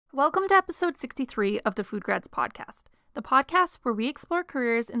Welcome to episode 63 of the FoodGrads Podcast, the podcast where we explore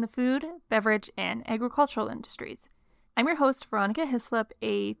careers in the food, beverage, and agricultural industries. I'm your host, Veronica Hislop,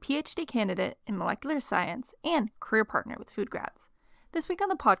 a PhD candidate in molecular science and career partner with FoodGrads. This week on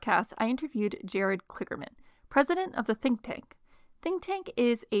the podcast, I interviewed Jared Kligerman, president of the Think Tank. Think Tank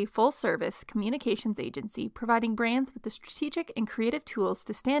is a full-service communications agency providing brands with the strategic and creative tools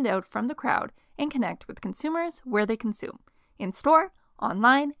to stand out from the crowd and connect with consumers where they consume, in-store,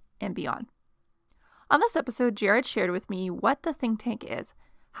 online, and beyond. On this episode, Jared shared with me what the Think Tank is,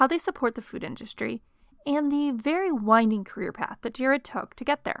 how they support the food industry, and the very winding career path that Jared took to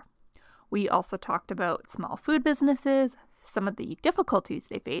get there. We also talked about small food businesses, some of the difficulties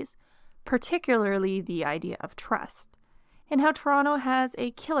they face, particularly the idea of trust, and how Toronto has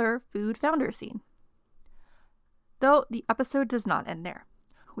a killer food founder scene. Though the episode does not end there.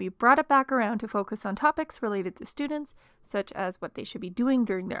 We brought it back around to focus on topics related to students, such as what they should be doing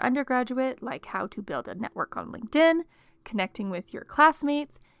during their undergraduate, like how to build a network on LinkedIn, connecting with your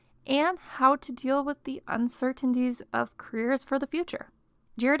classmates, and how to deal with the uncertainties of careers for the future.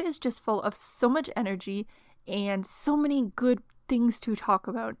 Jared is just full of so much energy and so many good things to talk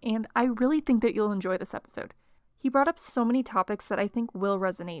about, and I really think that you'll enjoy this episode. He brought up so many topics that I think will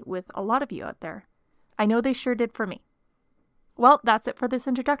resonate with a lot of you out there. I know they sure did for me. Well, that's it for this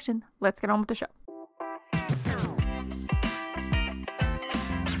introduction. Let's get on with the show.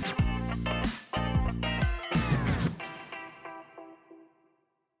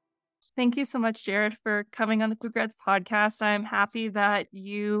 Thank you so much, Jared, for coming on the FoodGrads Podcast. I'm happy that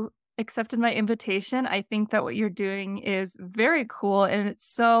you accepted my invitation. I think that what you're doing is very cool and it's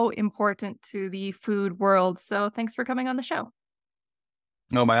so important to the food world. So thanks for coming on the show.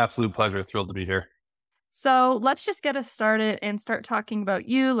 No, my absolute pleasure. Thrilled to be here. So let's just get us started and start talking about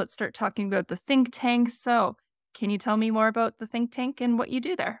you. Let's start talking about the Think Tank. So can you tell me more about the Think Tank and what you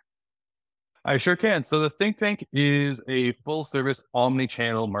do there? I sure can. So the Think Tank is a full-service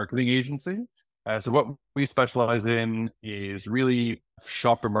omni-channel marketing agency. So what we specialize in is really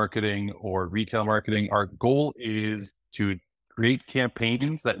shopper marketing or retail marketing. Our goal is to create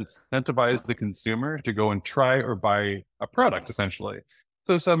campaigns that incentivize the consumer to go and try or buy a product, essentially.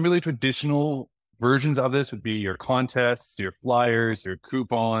 So some really traditional versions of this would be your contests, your flyers, your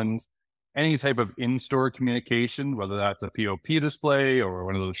coupons, any type of in-store communication, whether that's a POP display or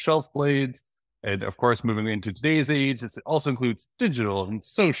one of those shelf blades. And of course, moving into today's age, it also includes digital and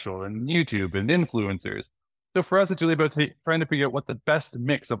social and YouTube and influencers. So for us, it's really about trying to figure out what the best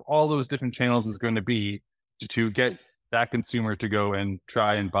mix of all those different channels is going to be to get that consumer to go and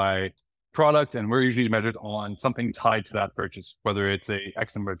try and buy product. And we're usually measured on something tied to that purchase, whether it's a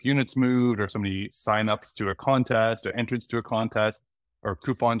X number of units moved or so many signups to a contest or entrance to a contest or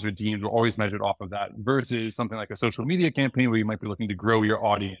coupons redeemed. We're always measured off of that versus something like a social media campaign where you might be looking to grow your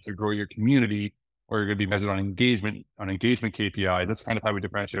audience or grow your community, or you're going to be measured on engagement KPI. That's kind of how we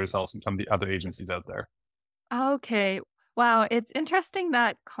differentiate ourselves from some of the other agencies out there. Okay. Wow. It's interesting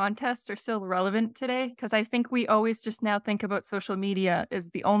that contests are still relevant today because I think we always just now think about social media as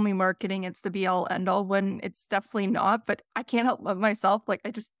the only marketing. It's the be all end all when it's definitely not. But I can't help myself. Like I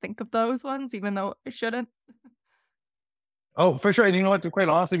just think of those ones, even though I shouldn't. Oh, for sure. And you know what? Quite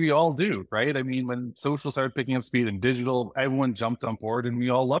honestly, we all do, right? I mean, when social started picking up speed and digital, everyone jumped on board and we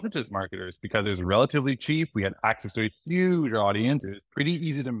all loved it as marketers because it was relatively cheap. We had access to a huge audience. It was pretty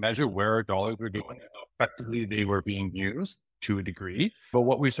easy to measure where our dollars were going and how effectively they were being used to a degree. But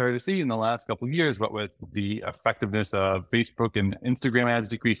what we started to see in the last couple of years, what with the effectiveness of Facebook and Instagram ads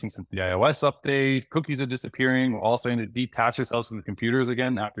decreasing since the iOS update, cookies are disappearing. We're all starting to detach ourselves from the computers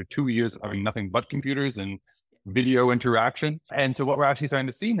again after 2 years of having nothing but computers and video interaction. And so what we're actually starting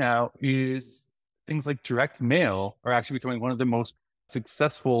to see now is things like direct mail are actually becoming one of the most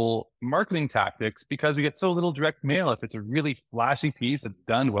successful marketing tactics because we get so little direct mail. If it's a really flashy piece that's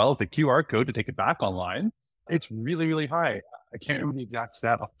done well with a QR code to take it back online, it's really, really high. I can't remember the exact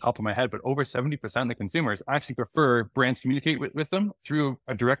stat off the top of my head, but over 70% of consumers actually prefer brands communicate with them through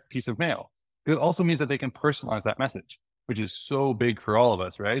a direct piece of mail. It also means that they can personalize that message, which is so big for all of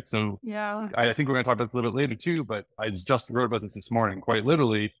us, right? So yeah, I think we're going to talk about this a little bit later too, but I just wrote about this morning. Quite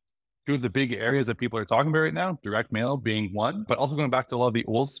literally, two of the big areas that people are talking about right now, direct mail being one, but also going back to a lot of the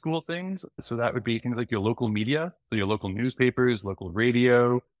old school things. So that would be things like your local media, so your local newspapers, local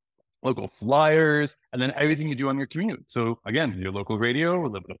radio, local flyers, and then everything you do on your commute. So again, your local radio, a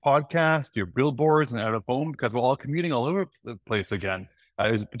little bit of podcast, your billboards and out of home, because we're all commuting all over the place again.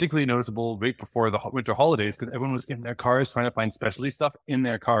 It was particularly noticeable right before the winter holidays because everyone was in their cars trying to find specialty stuff in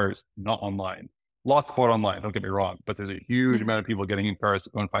their cars, not online. Lots bought online, don't get me wrong, but there's a huge amount of people getting in cars to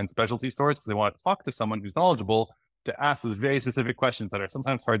go and find specialty stores because they want to talk to someone who's knowledgeable to ask those very specific questions that are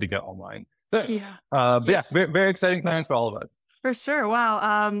sometimes hard to get online. So, Yeah. but yeah, very, very exciting times for all of us. For sure.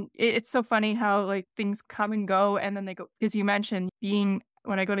 Wow. It's so funny how like things come and go, and then they go. Because you mentioned being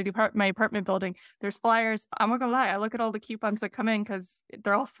when I go to my apartment building, there's flyers. I'm not gonna lie, I look at all the coupons that come in because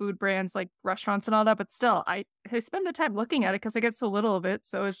they're all food brands, like restaurants and all that. But still, I spend the time looking at it because I get so little of it.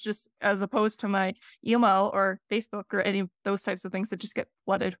 So it's just as opposed to my email or Facebook or any of those types of things that just get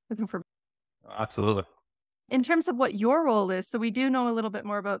flooded with information. Absolutely. In terms of what your role is, so we do know a little bit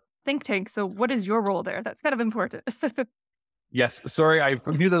more about Think Tank. So what is your role there? That's kind of important. Yes. Sorry, I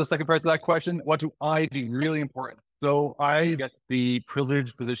knew that the second part to that question. What do I do? Really important. So I get the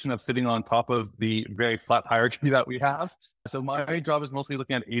privileged position of sitting on top of the very flat hierarchy that we have. So my job is mostly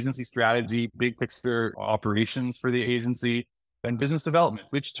looking at agency strategy, big picture operations for the agency, and business development,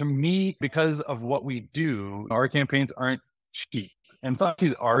 which to me, because of what we do, our campaigns aren't cheap. And it's not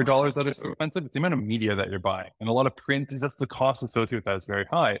actually our dollars that are so expensive, it's the amount of media that you're buying. And a lot of print, that's the cost associated with that is very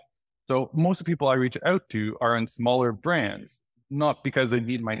high. So most of the people I reach out to are in smaller brands, not because they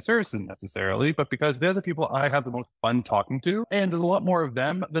need my services necessarily, but because they're the people I have the most fun talking to. And there's a lot more of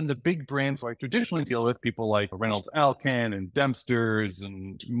them than the big brands I traditionally deal with, people like Reynolds Alcan and Dempster's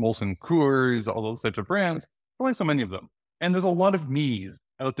and Molson Coors, all those types of brands. There's only so many of them. And there's a lot of me's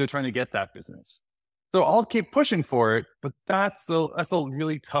out there trying to get that business. So I'll keep pushing for it, but that's a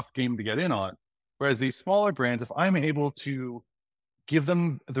really tough game to get in on. Whereas these smaller brands, if I'm able to give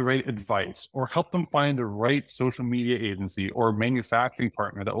them the right advice or help them find the right social media agency or manufacturing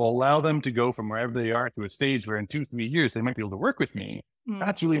partner that will allow them to go from wherever they are to a stage where in 2-3 years they might be able to work with me.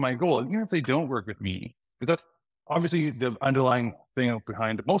 That's really my goal. And even if they don't work with me, because that's obviously the underlying thing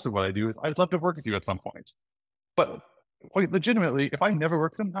behind most of what I do is I'd love to work with you at some point. But quite legitimately, if I never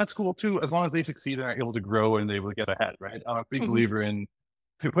work with them, that's cool too, as long as they succeed and are able to grow and they're able to get ahead, right? I'm a big believer in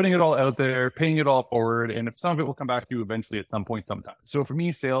putting it all out there, paying it all forward, and if some of it will come back to you eventually at some point sometime. So for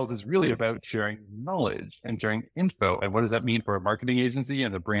me, sales is really about sharing knowledge and sharing info. And what does that mean for a marketing agency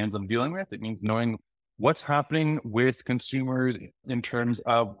and the brands I'm dealing with? It means knowing what's happening with consumers in terms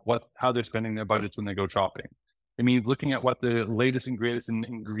of how they're spending their budgets when they go shopping. It means looking at what the latest and greatest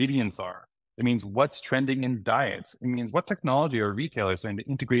ingredients are. It means what's trending in diets. It means what technology are retailers trying to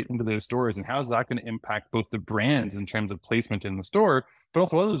integrate into their stores, and how is that going to impact both the brands in terms of placement in the store, but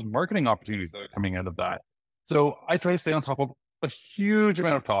also what are those marketing opportunities that are coming out of that. So I try to stay on top of a huge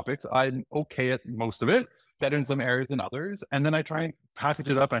amount of topics. I'm okay at most of it, better in some areas than others. And then I try and package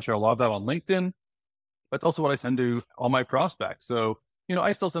it up, and I share a lot of that on LinkedIn, but also what I send to all my prospects. So,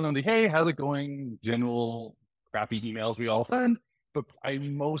 I still send them the, hey, how's it going? General crappy emails we all send. But I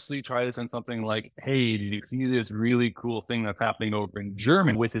mostly try to send something like, hey, did you see this really cool thing that's happening over in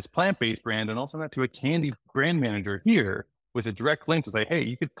Germany with his plant-based brand? And I'll send that to a candy brand manager here with a direct link to say, hey,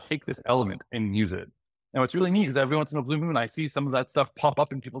 you could take this element and use it. And what's really neat is every once in a blue moon, I see some of that stuff pop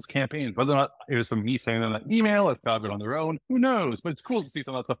up in people's campaigns, whether or not it was from me sending them that email or got it on their own, who knows? But it's cool to see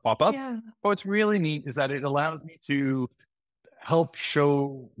some of that stuff pop up. Yeah. But what's really neat is that it allows me to help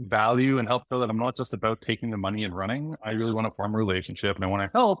show value and help show that I'm not just about taking the money and running. I really want to form a relationship, and I want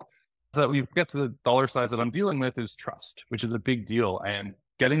to help so that we get to the dollar size that I'm dealing with is trust, which is a big deal. And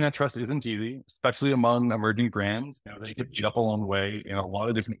getting that trust isn't easy, especially among emerging brands. They get beat up along the way in a lot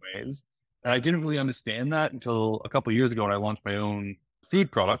of different ways. And I didn't really understand that until a couple of years ago when I launched my own food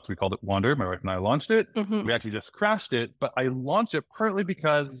product. We called it Wander. My wife and I launched it. We actually just crashed it, but I launched it partly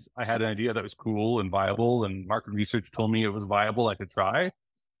because I had an idea that was cool and viable, and market research told me it was viable, I could try.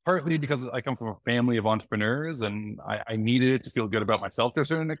 Partly because I come from a family of entrepreneurs and I needed it to feel good about myself to a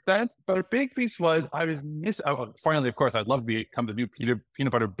certain extent. But a big piece was I was finally, of course, I'd love to become the new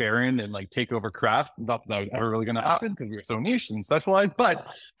peanut butter baron and like take over Kraft. Not that was ever really going to happen because we were so niche and specialized. But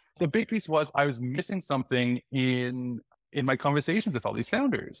the big piece was I was missing something in my conversations with all these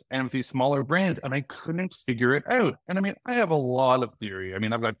founders and with these smaller brands, and I couldn't figure it out. And I mean, I have a lot of theory. I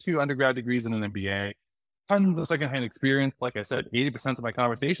mean, I've got 2 undergrad degrees and an MBA, tons of secondhand experience. Like I said, 80% of my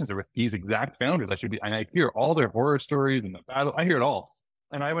conversations are with these exact founders. And I hear all their horror stories and the battle. I hear it all.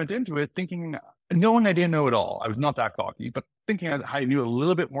 And I went into it thinking, knowing I didn't know it all. I was not that cocky, but thinking as I knew a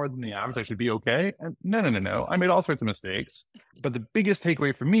little bit more than the average, I should be okay. And no. I made all sorts of mistakes. But the biggest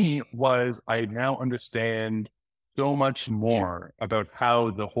takeaway for me was I now understand so much more about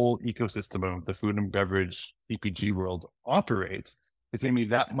how the whole ecosystem of the food and beverage CPG world operates. It's made me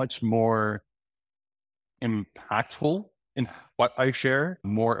that much more impactful in what I share,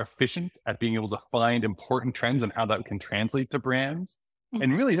 more efficient at being able to find important trends and how that can translate to brands.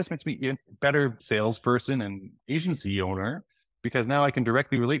 And really just makes me a better salesperson and agency owner, because now I can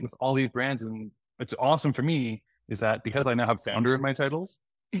directly relate with all these brands. And what's awesome for me is that because I now have founder in my titles,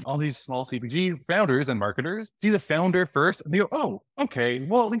 all these small CPG founders and marketers see the founder first and they go, oh, okay,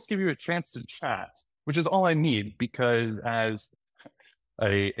 well, at least give you a chance to chat, which is all I need, because as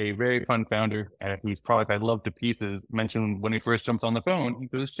a very fun founder whose product I love to pieces mentioned when he first jumped on the phone, he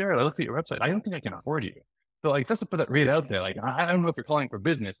goes, Jared, I looked at your website. I don't think I can afford you. So like, just to put that right out there, like, I don't know if you're calling for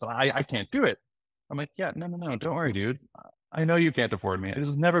business, but I can't do it. I'm like, yeah, no, don't worry, dude. I know you can't afford me. This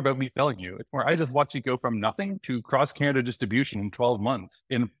is never about me telling you. It's more, I just watch you go from nothing to cross-Canada distribution in 12 months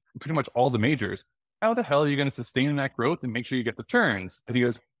in pretty much all the majors. How the hell are you going to sustain that growth and make sure you get the turns? And he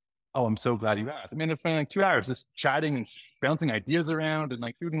goes, oh, I'm so glad you asked. I mean, it's been like 2 hours just chatting and bouncing ideas around and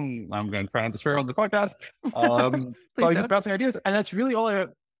like shooting. I'm going to try not to swear on the podcast. But just bouncing ideas. And that's really all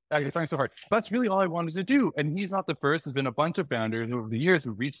I'm trying so hard. But that's really all I wanted to do. And he's not the first. There's been a bunch of founders over the years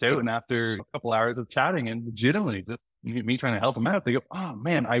who've reached out, and after a couple hours of chatting and legitimately just me trying to help them out, they go, oh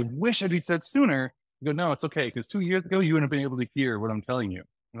man, I wish I'd reached out sooner. You go, no, it's okay. Because 2 years ago, you wouldn't have been able to hear what I'm telling you.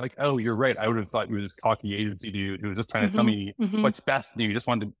 I'm like, oh, you're right. I would have thought you were this cocky agency dude who was just trying to tell me what's best. And you just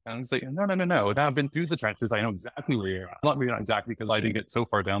wanted to, and I'm like, no. Now I've been through the trenches. I know exactly where you're at. Not exactly because I didn't get so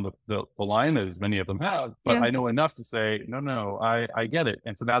far down the line as many of them have, but I know enough to say, no, I get it.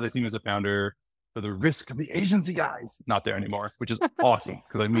 And so now they see me as a founder for the risk of the agency guys not there anymore, which is awesome,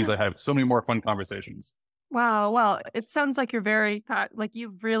 because it means I have so many more fun conversations. Wow. Well, it sounds like you're very, like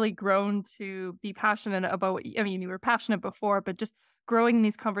you've really grown to be passionate about, I mean, you were passionate before, but just growing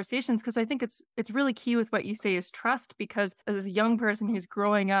these conversations, because I think it's really key with what you say is trust, because as a young person who's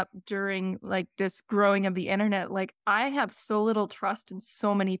growing up during like this growing of the internet, like I have so little trust in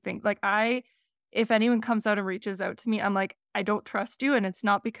so many things. Like if anyone comes out and reaches out to me, I'm like, I don't trust you. And it's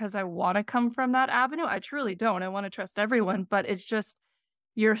not because I want to come from that avenue. I truly don't. I want to trust everyone, but it's just,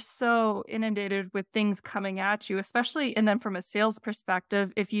 you're so inundated with things coming at you, especially, and then from a sales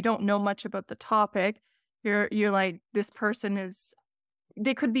perspective, if you don't know much about the topic, you're like, this person is,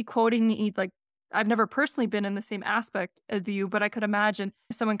 they could be quoting me, like, I've never personally been in the same aspect as you, but I could imagine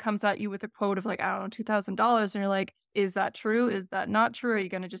if someone comes at you with a quote of like, I don't know, $2,000, and you're like, is that true? Is that not true? Are you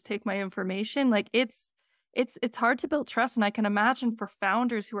going to just take my information? Like it's hard to build trust. And I can imagine for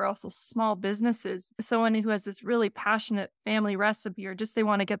founders who are also small businesses, someone who has this really passionate family recipe, or just they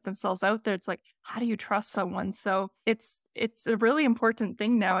want to get themselves out there. It's like, how do you trust someone? So it's a really important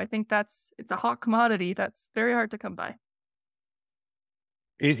thing now. I think it's a hot commodity that's very hard to come by.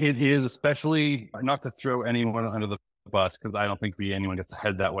 It is, especially, not to throw anyone under the bus, because I don't think anyone gets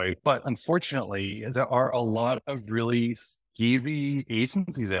ahead that way. But unfortunately, there are a lot of really skeezy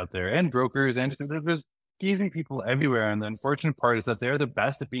agencies out there and brokers, and there's skeezy people everywhere. And the unfortunate part is that they're the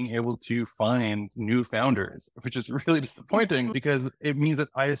best at being able to find new founders, which is really disappointing, because it means that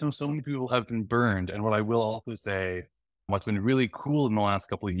I assume so many people have been burned. And what I will also say, what's been really cool in the last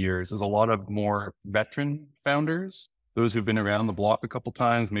couple of years is a lot of more veteran founders, those who've been around the block a couple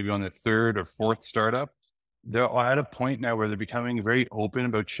times, maybe on their third or fourth startup. They're at a point now where they're becoming very open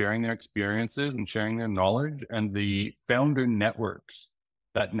about sharing their experiences and sharing their knowledge. And the founder networks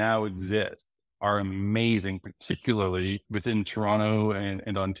that now exist are amazing, particularly within Toronto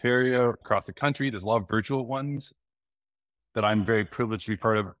and Ontario, across the country. There's a lot of virtual ones that I'm very privileged to be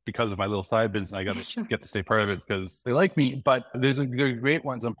part of because of my little side business. I got to get to stay part of it because they like me, but there's great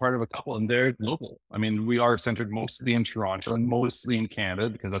ones. I'm part of a couple, and they're local. I mean, we are centered mostly in Toronto and mostly in Canada,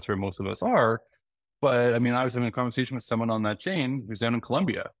 because that's where most of us are. But I mean, I was having a conversation with someone on that chain who's down in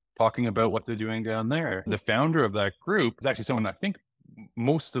Colombia, talking about what they're doing down there. The founder of that group is actually someone I think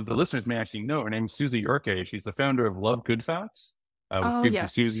most of the listeners may actually know. Her name's Susie Yorke. She's the founder of Love Good Fats.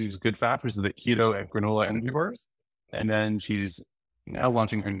 Susie's Good Fat, which is the keto and granola energy bars. And then she's now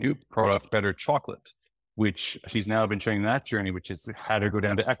launching her new product, Better Chocolate, which she's now been sharing that journey, which has had her go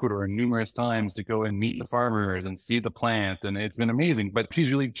down to Ecuador numerous times to go and meet the farmers and see the plant. And it's been amazing. But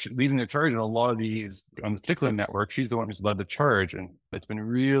she's really leading the charge in a lot of these, on this particular network. She's the one who's led the charge. And it's been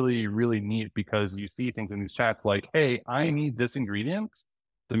really, really neat, because you see things in these chats like, hey, I need this ingredient.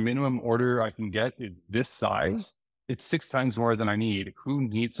 The minimum order I can get is this size. It's 6 times more than I need. Who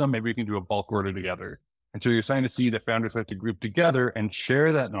needs some? Maybe we can do a bulk order together. And so you're starting to see that founders have to group together and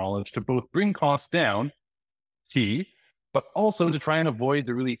share that knowledge to both bring costs down, but also to try and avoid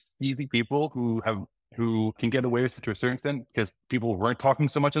the really skeezy people who can get away with it to a certain extent, because people weren't talking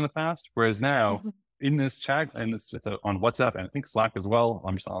so much in the past. Whereas now in this chat, and it's on WhatsApp and I think Slack as well,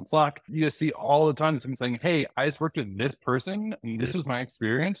 I'm just on Slack, you see all the time someone saying, hey, I just worked with this person and this is my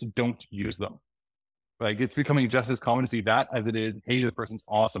experience. Don't use them. Like, it's becoming just as common to see that as it is, hey, this person's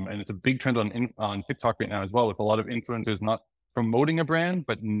awesome. And it's a big trend on TikTok right now as well, with a lot of influencers not promoting a brand,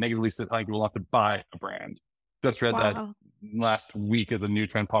 but negatively telling people not to buy a brand. Just read that last week of the new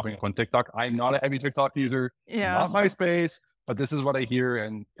trend popping up on TikTok. I'm not a heavy TikTok user, not MySpace, But this is what I hear,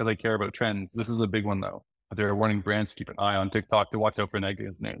 and because I care about trends, this is a big one though. They're warning brands to keep an eye on TikTok to watch out for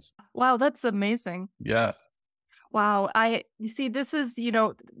negative news. Wow, that's amazing. Yeah. Wow. You see, this is,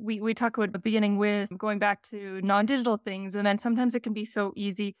 we talk about the beginning with going back to non-digital things. And then sometimes it can be so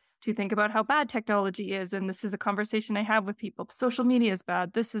easy to think about how bad technology is. And this is a conversation I have with people. Social media is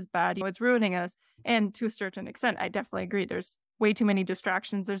bad. This is bad. It's ruining us. And to a certain extent, I definitely agree. There's way too many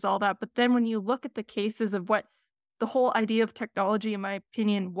distractions. There's all that. But then when you look at the cases of what the whole idea of technology, in my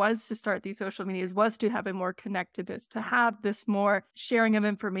opinion, was to start these social medias, was to have a more connectedness, to have this more sharing of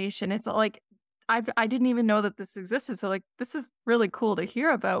information. It's like, I didn't even know that this existed. So like, this is really cool to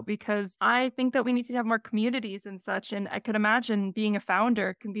hear about, because I think that we need to have more communities and such. And I could imagine being a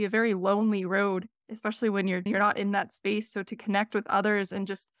founder can be a very lonely road, especially when you're not in that space. So to connect with others and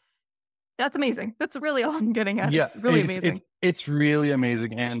just, that's amazing. That's really all I'm getting at. Yeah, it's really amazing. It's really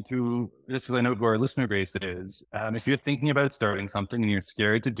amazing. And just because I know who our listener base is, if you're thinking about starting something and you're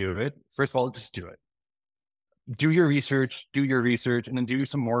scared to do it, first of all, just do it. Do your research, and then do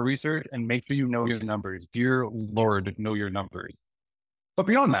some more research and make sure you know your numbers. Dear Lord, know your numbers. But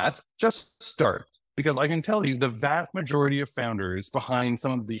beyond that, just start. Because I can tell you the vast majority of founders behind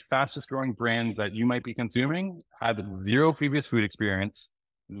some of the fastest growing brands that you might be consuming have zero previous food experience,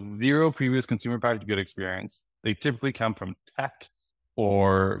 zero previous consumer packaged good experience. They typically come from tech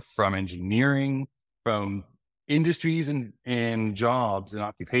or from engineering, from industries and jobs and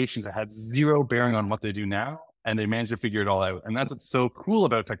occupations that have zero bearing on what they do now. And they manage to figure it all out. And that's what's so cool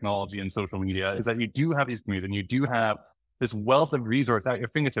about technology and social media, is that you do have these communities and you do have this wealth of resource at your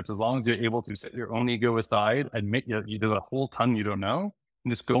fingertips, as long as you're able to set your own ego aside, admit there's a whole ton you don't know,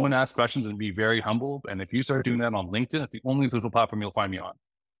 and just go and ask questions and be very humble. And if you start doing that on LinkedIn, it's the only social platform you'll find me on.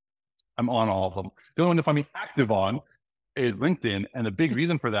 I'm on all of them. The only one to find me active on is LinkedIn. And the big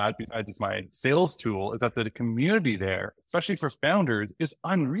reason for that, besides it's my sales tool, is that the community there, especially for founders, is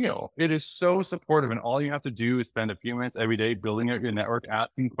unreal. It is so supportive. And all you have to do is spend a few minutes every day building out your network,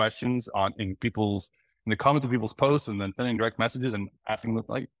 asking questions in the comments of people's posts, and then sending direct messages and asking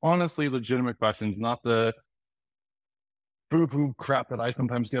like honestly legitimate questions, not the boo-boo crap that I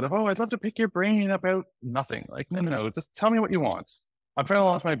sometimes get of, I'd love to pick your brain about nothing. Like, no, just tell me what you want. I'm trying to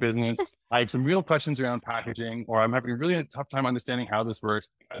launch my business. I have some real questions around packaging, or I'm having really a tough time understanding how this works.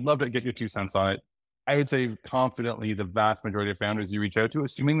 I'd love to get your 2 cents on it. I would say confidently the vast majority of founders you reach out to,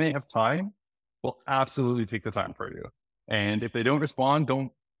 assuming they have time, will absolutely take the time for you. And if they don't respond, don't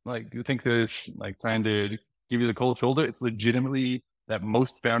think they're trying to give you the cold shoulder. It's legitimately that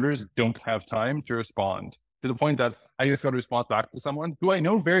most founders don't have time to respond, to the point that I just got a response back to someone who I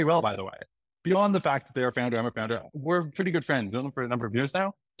know very well, by the way. Beyond the fact that they're a founder, I'm a founder, we're pretty good friends. Known them for a number of years now.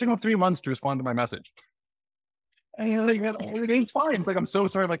 It took them 3 months to respond to my message. And it's fine. It's like, I'm so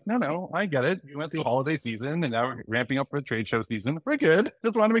sorry. I'm like, no, I get it. You went through holiday season and now we're ramping up for the trade show season. We're good.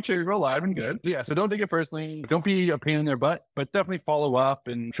 Just want to make sure you're alive and good. Yeah. So don't take it personally. Don't be a pain in their butt, but definitely follow up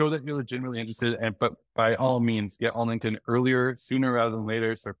and show that you're legitimately interested. But by all means, get on LinkedIn earlier, sooner rather than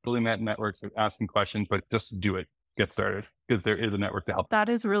later. Start building that network, start asking questions, but just do it. Get started, because there is a network to help. That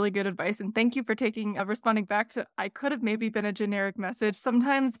is really good advice. And thank you for responding back to, I could have maybe been a generic message.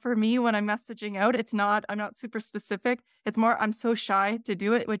 Sometimes for me, when I'm messaging out, I'm not super specific. It's more, I'm so shy to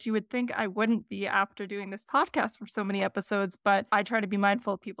do it, which you would think I wouldn't be after doing this podcast for so many episodes, but I try to be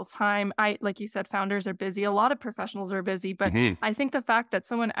mindful of people's time. Like you said, founders are busy. A lot of professionals are busy, but I think the fact that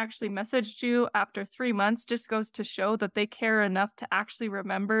someone actually messaged you after 3 months just goes to show that they care enough to actually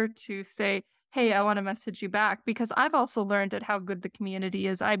remember to say, hey, I want to message you back, because I've also learned at how good the community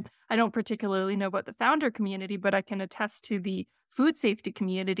is. I don't particularly know about the founder community, but I can attest to the food safety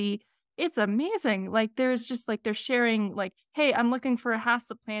community. It's amazing. Like, there's just they're sharing hey, I'm looking for a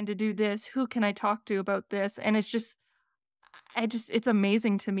HACCP plan to do this. Who can I talk to about this? And it's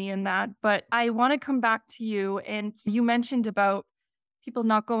amazing to me in that. But I want to come back to you. And you mentioned about people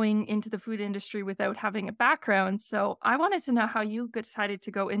not going into the food industry without having a background. So I wanted to know how you decided to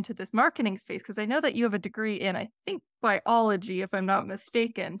go into this marketing space, because I know that you have a degree in, I think, biology, if I'm not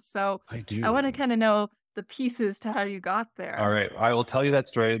mistaken. So I do. I want to kind of know the pieces to how you got there. All right. I will tell you that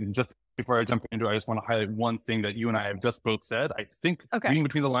story. And just before I jump into it, I just want to highlight one thing that you and I have just both said. I think reading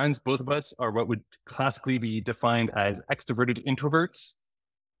between the lines, both of us are what would classically be defined as extroverted introverts.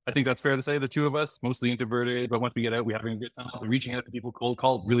 I think that's fair to say, the two of us, mostly introverted, but once we get out, we're having a good time. So reaching out to people cold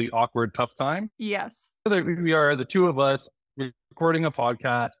call, really awkward, tough time. Yes. So there we are, the two of us, recording a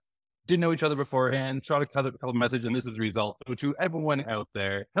podcast, didn't know each other beforehand, shot a couple of messages, and this is the result. So to everyone out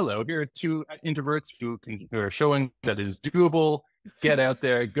there, hello, here are 2 introverts who are showing that it is doable. Get out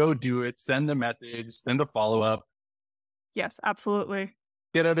there, go do it, send a message, send a follow-up. Yes, absolutely.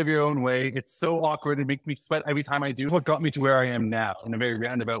 Get out of your own way. It's so awkward. It makes me sweat every time I do. What got me to where I am now in a very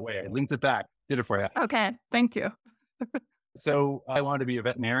roundabout way. I linked it back. Did it for you. Okay. Thank you. So I wanted to be a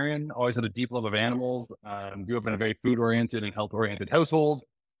veterinarian, always had a deep love of animals, grew up in a very food-oriented and health-oriented household.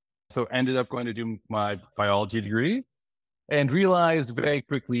 So ended up going to do my biology degree and realized very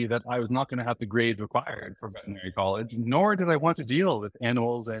quickly that I was not going to have the grades required for veterinary college, nor did I want to deal with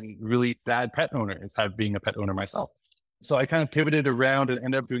animals and really sad pet owners, being a pet owner myself. So I kind of pivoted around and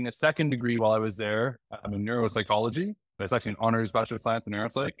ended up doing a second degree while I was there in neuropsychology. It's actually an honors Bachelor of Science in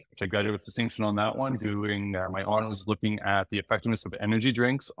Neuropsych, which I graduated with distinction on that one, doing my honors looking at the effectiveness of energy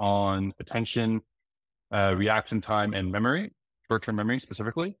drinks on attention, reaction time, and memory, short-term memory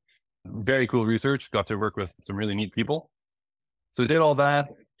specifically. Very cool research, got to work with some really neat people. So I did all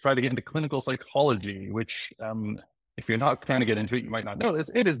that, tried to get into clinical psychology, which if you're not trying to get into it, you might not know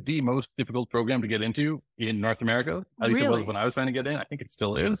this. It is the most difficult program to get into in North America. At least it was when I was trying to get in. I think it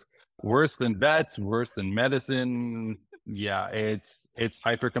still is. Worse than vets, worse than medicine. Yeah, it's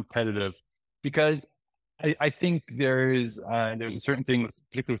hyper competitive because I think there's a certain thing,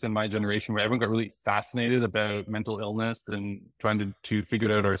 particularly within my generation, where everyone got really fascinated about mental illness and trying to figure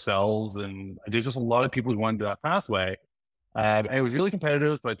it out ourselves. And there's just a lot of people who wanted that pathway. And it was really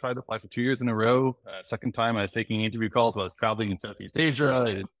competitive, so I tried to apply for 2 years in a row. Second time I was taking interview calls while I was traveling in Southeast Asia.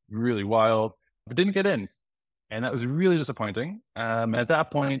 It's really wild, but didn't get in. And that was really disappointing. At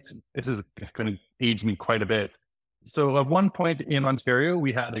that point, this is going to age me quite a bit. So at one point in Ontario,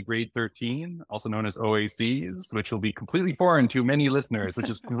 we had a grade 13, also known as OACs, which will be completely foreign to many listeners, which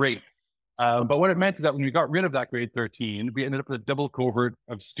is great. But what it meant is that when we got rid of that grade 13, we ended up with a double cohort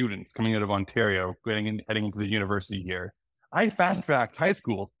of students coming out of Ontario, heading into the university here. I fast-tracked high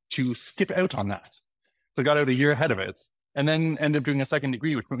school to skip out on that. So I got out a year ahead of it and then ended up doing a second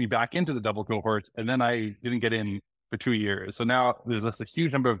degree, which put me back into the double cohort. And then I didn't get in for 2 years. So now there's a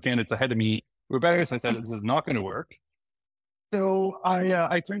huge number of candidates ahead of me. We're better. So I said, this is not going to work. So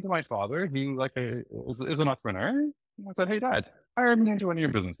I turned to my father, who is an entrepreneur. I said, hey, Dad, I'm into one of your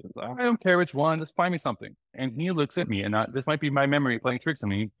businesses. I don't care which one, just find me something. And he looks at me, and this might be my memory playing tricks on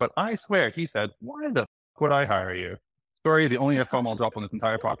me, but I swear, he said, why the would I hire you? Sorry, the only F-bomb I'll drop on this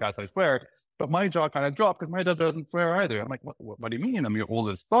entire podcast, I swear. But my jaw kind of dropped because my dad doesn't swear either. I'm like, what do you mean? I'm your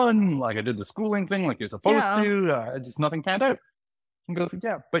oldest son. Like, I did the schooling thing like you're supposed to. Just nothing panned out. And goes,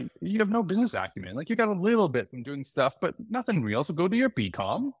 yeah, but you have no business acumen. Like, you got a little bit from doing stuff, but nothing real. So go to your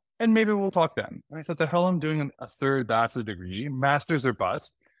BCom and maybe we'll talk then. And I said, the hell, I'm doing a third bachelor degree, master's or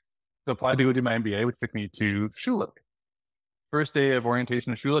bust. So applied to go do my MBA, which took me to Schulich. First day of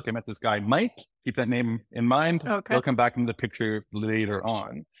orientation at Schulich, I met this guy, Mike. Keep that name in mind. Okay. He'll come back into the picture later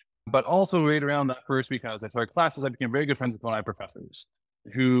on. But also right around that first week, as I started classes, I became very good friends with one of my professors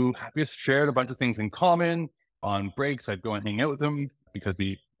who just shared a bunch of things in common. On breaks, I'd go and hang out with him because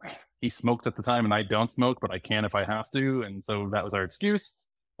he smoked at the time and I don't smoke, but I can if I have to. And so that was our excuse.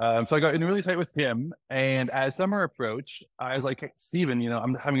 So I got in really tight with him. And as summer approached, I was like, hey, Steven,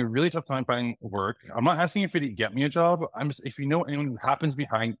 I'm having a really tough time finding work. I'm not asking if you to get me a job. If you know anyone who happens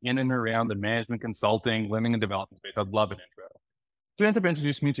behind in and around the management consulting, learning and development space, I'd love an intro. So he ended up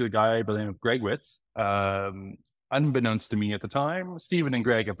introducing me to a guy by the name of Greg Witz. Unbeknownst to me at the time, Steven and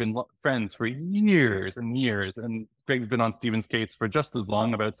Greg have been friends for years and years. And Greg's been on Steven's case for just as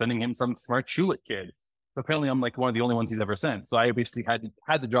long about sending him some smart Schulich kid. Apparently, I'm like one of the only ones he's ever sent. So I basically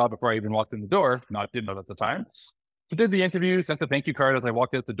had the job before I even walked in the door. Didn't know at the time. But did the interview, sent the thank you card as I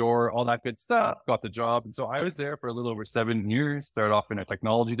walked out the door, all that good stuff, got the job. And so I was there for a little over 7 years, started off in a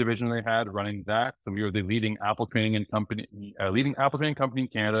technology division they had running that. So we were the leading Apple training company in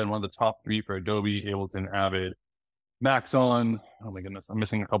Canada and one of the top 3 for Adobe, Ableton, Avid, Maxon. Oh my goodness, I'm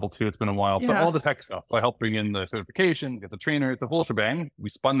missing a couple too. It's been a while, but all the tech stuff. So I helped bring in the certifications, get the trainers, the whole shebang. We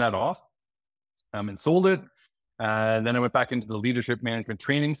spun that off. And sold it. And then I went back into the leadership management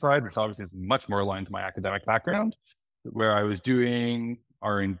training side, which obviously is much more aligned to my academic background, where I was doing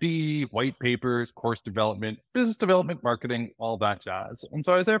R&D, white papers, course development, business development, marketing, all that jazz. And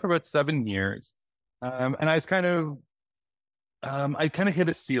so I was there for about 7 years. And I was I hit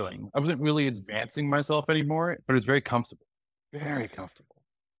a ceiling. I wasn't really advancing myself anymore, but it was very comfortable, very comfortable.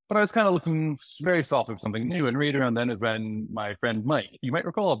 But I was kind of looking very softly for something new. And right around then is when my friend Mike, you might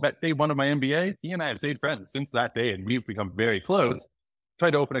recall, day 1 of my MBA, he and I have stayed friends since that day, and we've become very close.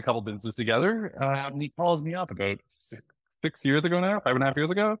 Tried to open a couple businesses together. And he calls me up about 6 years ago now, 5.5 years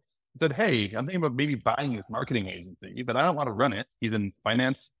ago. He said, hey, I'm thinking about maybe buying this marketing agency, but I don't want to run it. He's in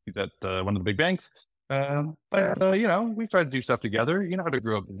finance. He's at one of the big banks. But we've tried to do stuff together. You know how to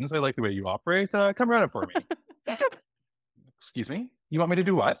grow a business. I like the way you operate. Come run it for me. Excuse me? You want me to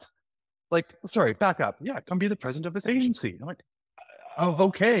do what? Like, sorry, back up. Yeah, come be the president of this agency. I'm like, oh,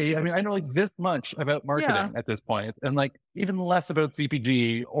 okay. I mean, I know like this much about Yeah. marketing at this point, and like even less about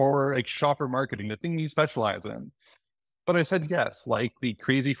CPG or like shopper marketing, the thing you specialize in. But I said yes, like the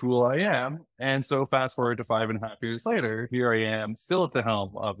crazy fool I am. And so fast forward to 5.5 years later, here I am still at the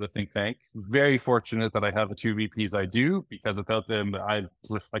helm of the think tank. Very fortunate that I have the two VPs I do, because without them, I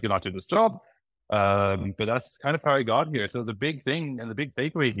could not do this job. But that's kind of how I got here. So the big thing and the big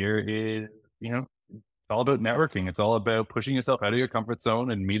takeaway here is, it's all about networking. It's all about pushing yourself out of your comfort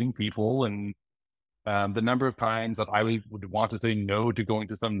zone and meeting people. And the number of times that I would want to say no to going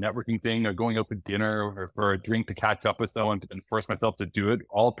to some networking thing or going out for dinner or for a drink to catch up with someone and force myself to do it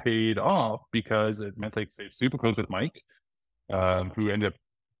all paid off, because it meant I stayed super close with Mike, who ended up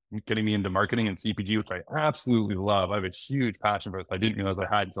getting me into marketing and CPG, which I absolutely love. I have a huge passion for it. I didn't realize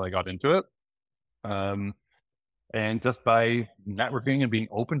I had until I got into it. And just by networking and being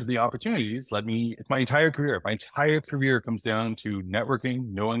open to the opportunities it's my entire career. My entire career comes down to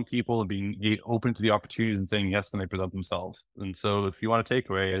networking, knowing people, and being open to the opportunities and saying yes when they present themselves. And so if you want to take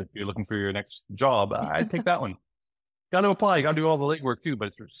away, if you're looking for your next job, I'd take that one. Got to apply, got to do all the legwork too, but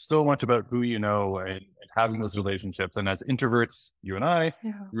it's so much about who you know and having those relationships. And as introverts, you and I,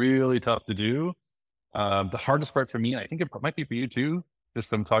 really tough to do. The hardest part for me, I think it might be for you too, just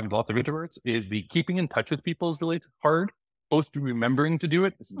from talking to lots of introverts, is the keeping in touch with people is really hard. Both to remembering to do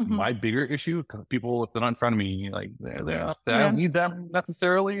it. This is my bigger issue, because people, if they're not in front of me, like I don't need them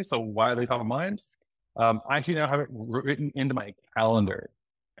necessarily. So why are they top of mind? I actually now have it written into my calendar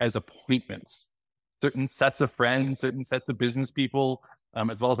as appointments. Certain sets of friends, certain sets of business people,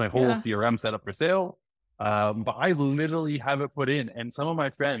 as well as my whole CRM set up for sales. But I literally have it put in, and some of my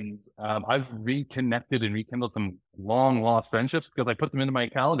friends, I've reconnected and rekindled some long lost friendships because I put them into my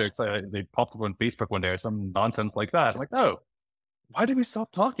calendar. Because they popped up on Facebook one day or some nonsense like that. I'm like, oh, why did we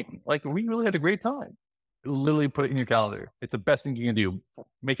stop talking? Like, we really had a great time. Literally put it in your calendar. It's the best thing you can do.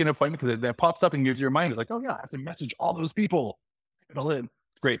 Make an appointment, because it pops up and gives your mind. It's like, oh yeah, I have to message all those people. It'll in.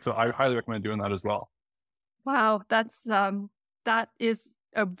 Great. So I highly recommend doing that as well. Wow, that is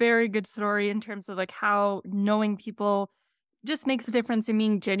a very good story in terms of like how knowing people just makes a difference in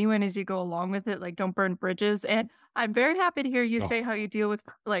being genuine as you go along with it. Like, don't burn bridges. And I'm very happy to hear you say how you deal with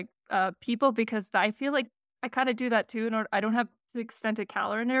like people, because I feel like I kind of do that too. And I don't have the extended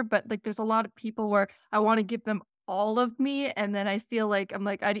calendar, but like there's a lot of people where I want to give them all of me, and then I feel like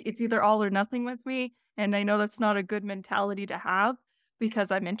it's either all or nothing with me. And I know that's not a good mentality to have,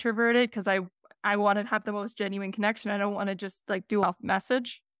 because I'm introverted, because I want to have the most genuine connection. I don't want to just like do off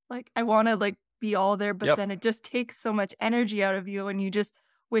message. Like, I want to like be all there, but then it just takes so much energy out of you, and you just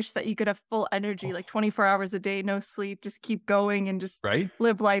wish that you could have full energy, like 24 hours a day, no sleep, just keep going and just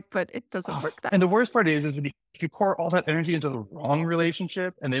live life. But it doesn't work that. And the worst part is when if you pour all that energy into the wrong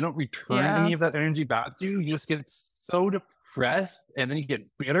relationship and they don't return any of that energy back to you, you just get so depressed, and then you get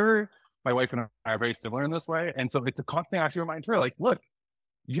bitter. My wife and I are very similar in this way. And so it's a constant actually remind her, like, look,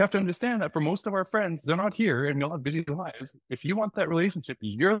 you have to understand that for most of our friends, they're not here and you'll have busy lives. If you want that relationship,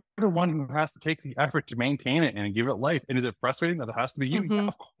 you're the one who has to take the effort to maintain it and give it life. And is it frustrating that it has to be you? Yeah,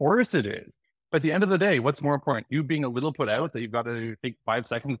 of course it is. But at the end of the day, what's more important? You being a little put out that you've got to take 5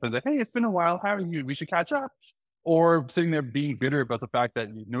 seconds and say, hey, it's been a while. How are you? We should catch up. Or sitting there being bitter about the fact that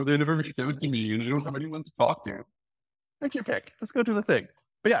they never reached out to me and you don't have anyone to talk to. Take your pick. Let's go do the thing.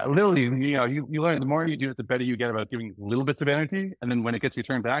 But yeah, literally, you learn, the more you do it, the better you get about giving little bits of energy. And then when it gets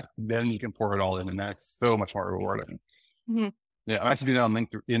returned back, then you can pour it all in. And that's so much more rewarding. Yeah, I'm actually doing that on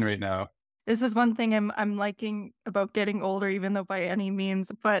LinkedIn right now. This is one thing I'm liking about getting older, even though by any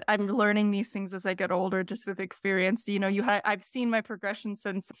means, but I'm learning these things as I get older, just with experience. I've seen my progression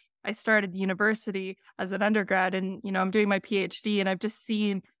since I started university as an undergrad, and, I'm doing my PhD, and I've just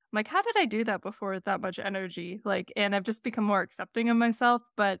seen, like, how did I do that before with that much energy? Like, and I've just become more accepting of myself.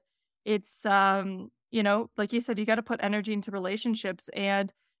 But it's, like you said, you got to put energy into relationships.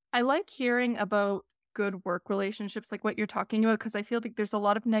 And I like hearing about good work relationships, like what you're talking about, because I feel like there's a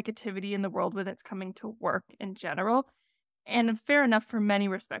lot of negativity in the world when it's coming to work in general. And fair enough for many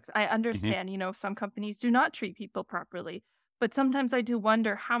respects. I understand, some companies do not treat people properly. But sometimes I do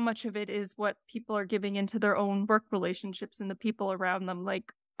wonder how much of it is what people are giving into their own work relationships and the people around them.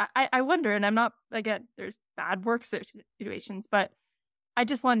 Like, I wonder, and I'm not, again, there's bad work situations, but I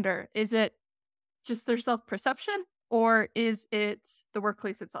just wonder, is it just their self-perception, or is it the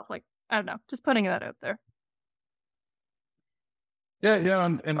workplace itself? Like, I don't know, just putting that out there. Yeah.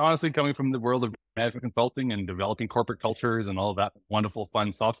 And honestly, coming from the world of management consulting and developing corporate cultures and all that wonderful,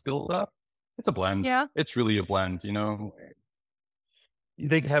 fun, soft skill stuff, it's a blend. Yeah. It's really a blend,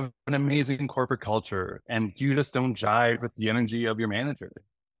 They have an amazing corporate culture, and you just don't jive with the energy of your manager.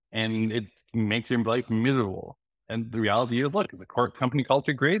 And it makes your life miserable. And the reality is, look, is the company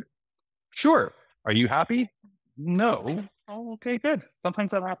culture great? Sure. Are you happy? No. Oh, okay, good.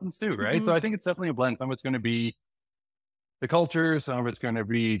 Sometimes that happens too, right? Mm-hmm. So I think it's definitely a blend. Some of it's going to be the culture, some of it's going to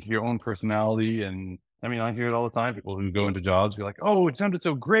be your own personality. And I mean, I hear it all the time. People who go into jobs be like, oh, it sounded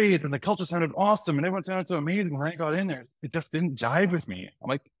so great. And the culture sounded awesome. And everyone sounded so amazing. When I got in there, it just didn't jive with me. I'm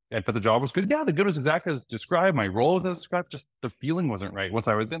like, yeah, but the job was good. Yeah, the good was exactly as described. My role was as described. Just the feeling wasn't right once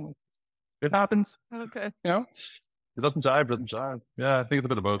I was in. It happens. Okay. You know, it doesn't jive. Yeah, I think it's a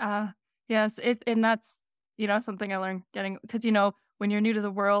bit of both. Yes. And that's, something I learned because, when you're new to the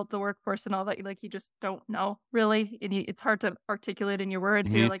world, the workforce and all that, like, you just don't know really. And it's hard to articulate in your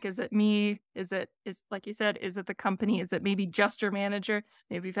words. You're like, is it me? Is like you said, is it the company? Is it maybe just your manager?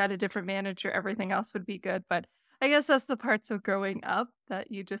 Maybe you've had a different manager. Everything else would be good. But I guess that's the parts of growing up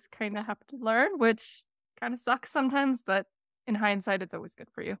that you just kind of have to learn, which kind of sucks sometimes. But in hindsight, it's always good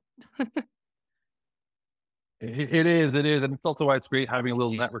for you. It is. And it's also why it's great having a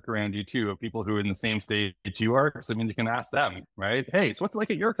little network around you too, of people who are in the same stage you are. So it means you can ask them, right? Hey, so what's it like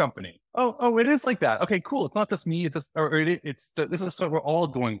at your company? Oh, it is like that. Okay, cool. It's not just me. It's just, this is what we're all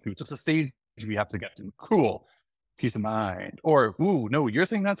going through. It's just a stage we have to get to. Cool. Peace of mind. Or, ooh, no, you're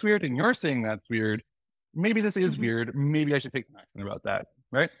saying that's weird and you're saying that's weird. Maybe this is weird. Maybe I should take some action about that.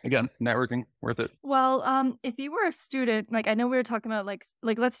 Right? Again, networking, worth it. Well, if you were a student, like, I know we were talking about like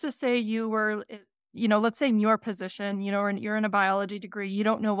let's just say you were, let's say in your position, you're in a biology degree, you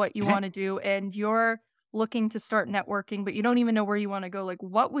don't know what you want to do, and you're looking to start networking, but you don't even know where you want to go. Like,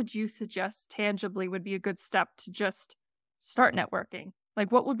 what would you suggest tangibly would be a good step to just start networking?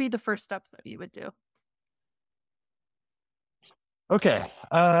 Like, what would be the first steps that you would do? Okay.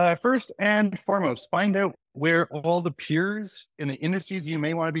 First and foremost, find out where all the peers in the industries you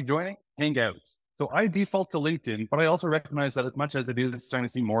may want to be joining hang out. So I default to LinkedIn, but I also recognize that as much as it is starting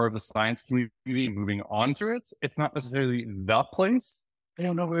to see more of the science community moving on to it, it's not necessarily the place. I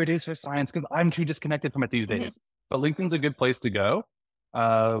don't know where it is for science because I'm too disconnected from it these days. But LinkedIn's a good place to go.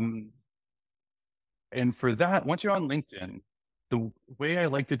 And for that, once you're on LinkedIn, the way I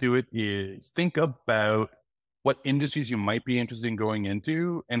like to do it is think about what industries you might be interested in going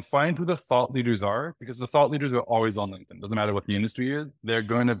into and find who the thought leaders are, because the thought leaders are always on LinkedIn. Doesn't matter what the industry is, they're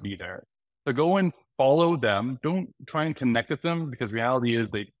going to be there. So go and follow them. Don't try and connect with them because reality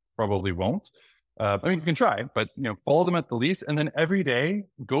is they probably won't. I mean, you can try, but follow them at the least. And then every day,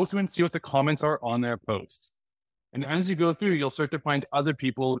 go through and see what the comments are on their posts. And as you go through, you'll start to find other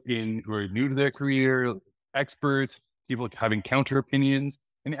people who are new to their career, experts, people having counter opinions.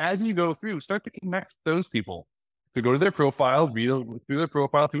 And as you go through, start to connect those people. So go to their profile, read through their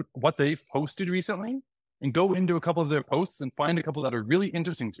profile, through what they've posted recently, and go into a couple of their posts and find a couple that are really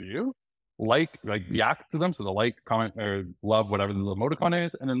interesting to you. Like react to them. So the like, comment, or love, whatever the emoticon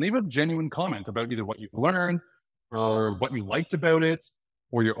is, and then leave a genuine comment about either what you've learned or what you liked about it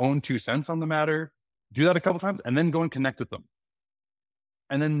or your own 2 cents on the matter. Do that a couple times and then go and connect with them.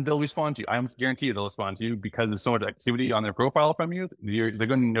 And then they'll respond to you. I almost guarantee you they'll respond to you because there's so much activity on their profile from you. They're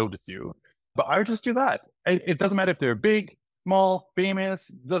going to notice you. But I would just do that. It doesn't matter if they're big, small,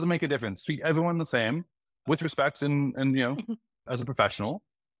 famous. It doesn't make a difference. Treat everyone the same with respect and as a professional.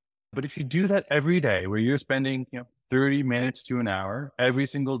 But if you do that every day, where you're spending 30 minutes to an hour every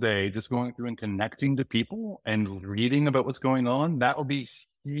single day, just going through and connecting to people and reading about what's going on, that will be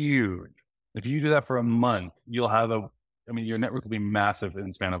huge. If you do that for a month, you'll have your network will be massive in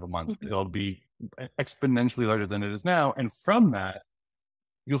the span of a month. It'll be exponentially larger than it is now. And from that,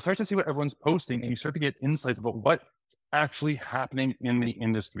 you'll start to see what everyone's posting and you start to get insights about what's actually happening in the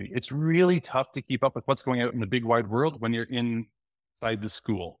industry. It's really tough to keep up with what's going out in the big wide world when you're inside the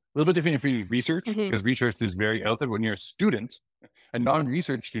school. A little bit different if you research, because research is very out there. When you're a student, a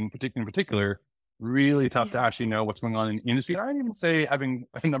non-research student in particular, really tough to actually know what's going on in the industry. And I even say, having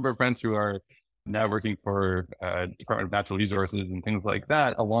a number of friends who are now working for Department of Natural Resources and things like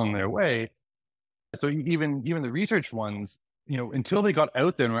that along their way. So even the research ones, until they got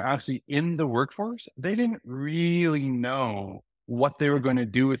out there and were actually in the workforce, they didn't really know what they were going to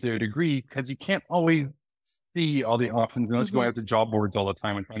do with their degree, because you can't always see all the options unless you're going out to job boards all the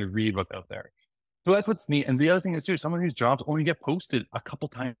time and trying to read what's out there. So that's what's neat. And the other thing is too, some of these jobs only get posted a couple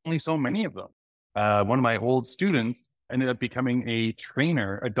times, only so many of them. One of my old students ended up becoming a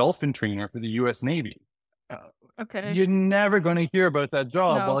dolphin trainer for the US Navy. Okay. You're never going to hear about that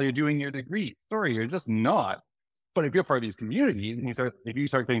job while you're doing your degree. Sorry, you're just not. But if you're part of these communities and if you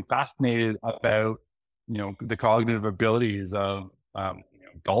start getting fascinated about, the cognitive abilities of,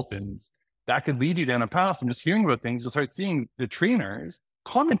 dolphins, that could lead you down a path from just hearing about things. You'll start seeing the trainers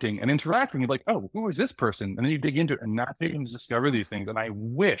commenting and interacting. You're like, oh, who is this person? And then you dig into it and that's how you can discover these things. And I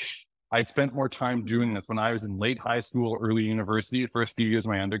wish I'd spent more time doing this when I was in late high school, early university, first few years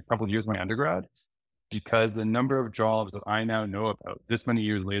of couple of years of my undergrad, because the number of jobs that I now know about this many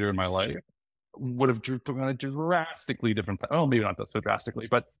years later in my life would have gone a drastically different, well, maybe not so drastically,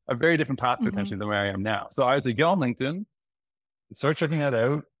 but a very different path potentially than where I am now. So I had to get on LinkedIn, start checking that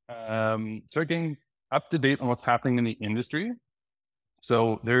out, start getting up to date on what's happening in the industry.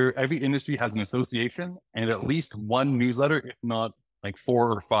 So every industry has an association and at least one newsletter, if not like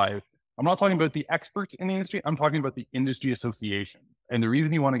 4 or 5. I'm not talking about the experts in the industry. I'm talking about the industry association. And the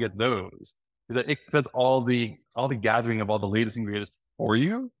reason you want to get those is that it does all the gathering of all the latest and greatest for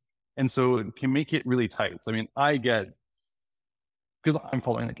you. And so it can make it really tight. So, I mean, because I'm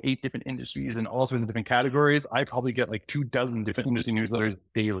following like 8 different industries and all sorts of different categories, I probably get like 24 different industry newsletters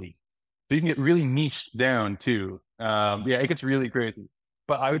daily. So you can get really niched down too. It gets really crazy.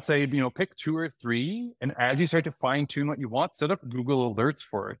 But I would say, pick 2 or 3, and as you start to fine tune what you want, set up Google alerts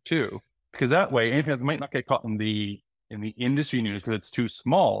for it too. Because that way, anything that might not get caught in the industry news because it's too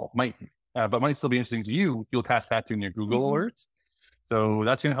small might still be interesting to you. You'll catch that too in your Google alerts. So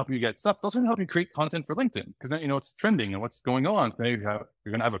that's going to help you get stuff. It's also going to help you create content for LinkedIn because then you know what's trending and what's going on. So you're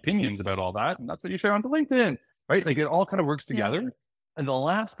going to have opinions about all that, and that's what you share onto LinkedIn, right? Like it all kind of works together. Yeah. And the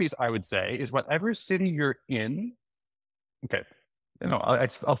last piece I would say is whatever city you're in. Okay,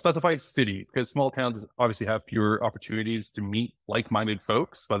 I'll specify city because small towns obviously have fewer opportunities to meet like-minded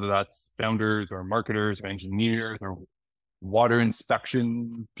folks, whether that's founders or marketers or engineers or water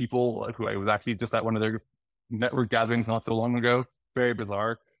inspection people who I was actually just at one of their network gatherings not so long ago. Very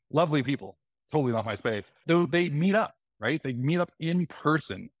bizarre, lovely people, totally not my space. Though they meet up, right? They meet up in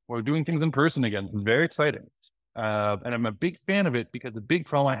person. We're doing things in person again. It's very exciting. And I'm a big fan of it because the big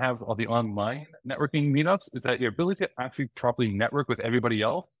problem I have with all the online networking meetups is that your ability to actually properly network with everybody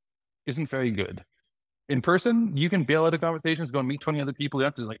else isn't very good. In person, you can bail out of conversations, go and meet 20 other people. You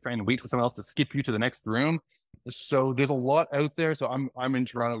have to try and wait for someone else to skip you to the next room. So there's a lot out there. So I'm in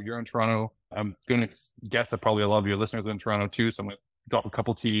Toronto, you're in Toronto. I'm going to guess that probably a lot of your listeners are in Toronto too. So I'm going to drop a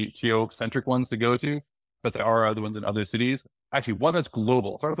couple TO-centric ones to go to, but there are other ones in other cities. Actually, one that's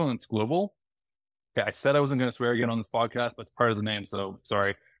global. So one that's global. Okay, I said I wasn't going to swear again on this podcast, but it's part of the name. So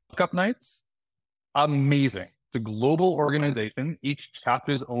sorry. Cup Nights, amazing. It's a global organization. Each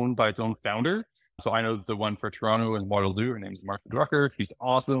chapter is owned by its own founder. So I know the one for Toronto and Waterloo. Her name is Martha Drucker. She's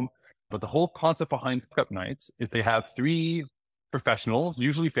awesome. But the whole concept behind Cup Nights is they have 3 professionals,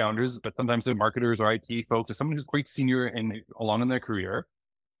 usually founders, but sometimes they're marketers or IT folks or someone who's quite senior and along in their career.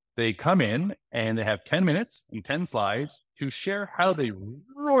 They come in and they have 10 minutes and 10 slides to share how they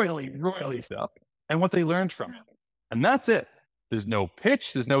royally up and what they learned from it. And that's it. There's no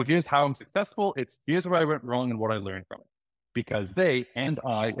pitch. There's no, here's how I'm successful. It's here's where I went wrong and what I learned from it. Because they and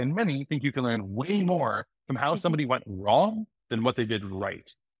I and many think you can learn way more from how somebody went wrong than what they did right.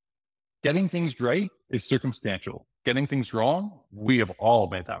 Getting things right is circumstantial. Getting things wrong, we have all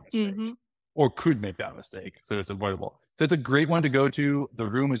made that mistake or could make that mistake. So it's avoidable. So it's a great one to go to. The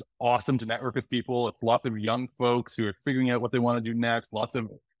room is awesome to network with people. It's lots of young folks who are figuring out what they want to do next. Lots of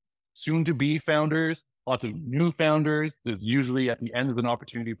soon-to-be founders, lots of new founders. There's usually at the end there's an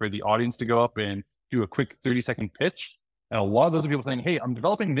opportunity for the audience to go up and do a quick 30-second pitch. And a lot of those are people saying, hey, I'm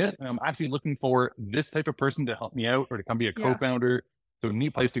developing this and I'm actually looking for this type of person to help me out or to come be a co-founder. So a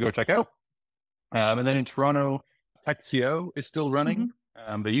neat place to go check out. And then in Toronto, Tech TO is still running.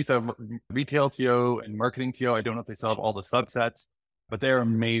 They used to have retail TO and marketing TO. I don't know if they still have all the subsets, but they're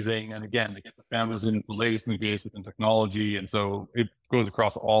amazing. And again, they get the founders in the latest and the greatest within technology. And so it goes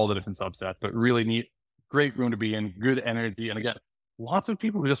across all the different subsets, but really neat, great room to be in, good energy. And again, lots of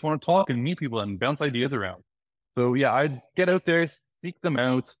people who just want to talk and meet people and bounce ideas around. So yeah, I'd get out there, seek them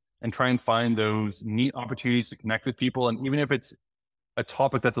out and try and find those neat opportunities to connect with people. And even if it's a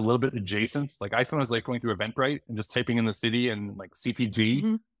topic that's a little bit adjacent, like I sometimes like going through Eventbrite and just typing in the city and like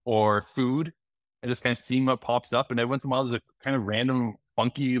CPG or food and just kind of seeing what pops up. And every once in a while, there's a kind of random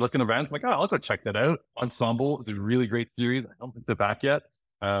funky looking event. I'm like, oh, I'll go check that out. Ensemble is a really great series. I don't think they're back yet.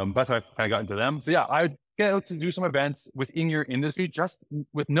 But I kind of got into them. So yeah, I would get out to do some events within your industry, just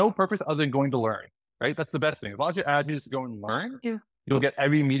with no purpose other than going to learn, right? That's the best thing. As long as your attitude is to go and learn, you'll get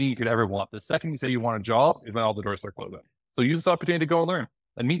every meeting you could ever want. The second you say you want a job is when all the doors start closing. So use this opportunity to go and learn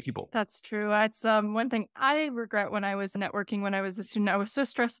and meet people. That's true. That's one thing I regret when I was networking, when I was a student. I was so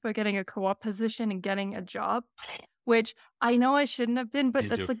stressed about getting a co-op position and getting a job, which I know I shouldn't have been, but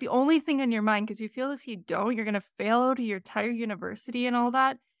that's like the only thing in your mind because you feel if you don't, you're going to fail out of your entire university and all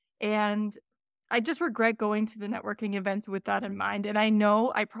that. And I just regret going to the networking events with that in mind. And I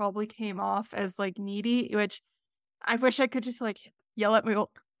know I probably came off as like needy, which I wish I could just like yell at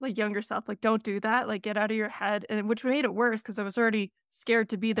like younger self, like, don't do that, like, get out of your head. And which made it worse because I was already scared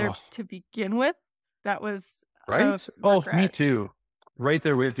to be there Oh, to begin with. That was a right? Oh, me regret. too. Right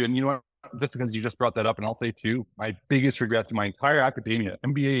there with you. And you know what? Just because you just brought that up, and I'll say too, my biggest regret to my entire academia,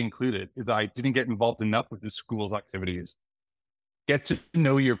 MBA included, is that I didn't get involved enough with the school's activities. Get to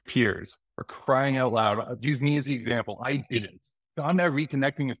know your peers, for crying out loud. Use me as the example. I didn't. So I'm now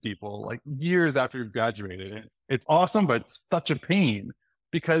reconnecting with people like years after we've graduated. And it's awesome, but it's such a pain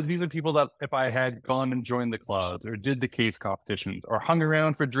because these are people that if I had gone and joined the clubs or did the case competitions or hung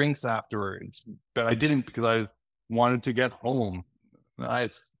around for drinks afterwards, but I didn't because I wanted to get home. I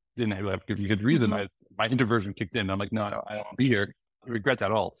didn't have a good reason. Mhm. My introversion kicked in. I'm like, no, I don't want to be here. I regret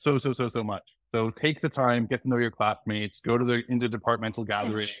that all so much. So take the time, get to know your classmates, go to the interdepartmental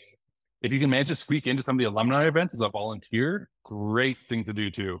gathering. If you can manage to squeak into some of the alumni events as a volunteer, great thing to do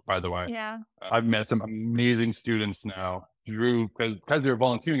too, by the way. Yeah. I've met some amazing students now through because they're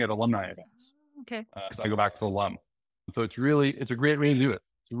volunteering at alumni events. Okay. Because I go back as alum. So it's a great way to do it.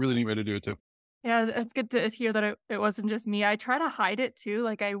 It's a really neat way to do it too. Yeah, it's good to hear that it wasn't just me. I try to hide it too.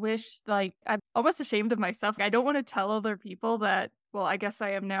 Like I wish, like I'm almost ashamed of myself. I don't want to tell other people that, well, I guess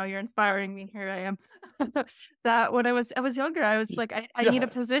I am now. You're inspiring me. Here I am. That when I was younger, I was like, I need a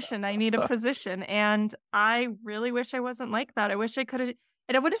position. I need a position. And I really wish I wasn't like that. I wish I could have,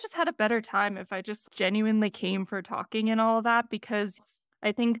 and I would have just had a better time if I just genuinely came for talking and all of that, because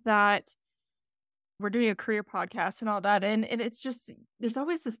I think that we're doing a career podcast and all that. And it's just, there's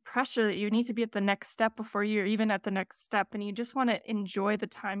always this pressure that you need to be at the next step before you're even at the next step. And you just want to enjoy the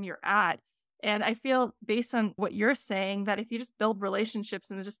time you're at. And I feel based on what you're saying that if you just build relationships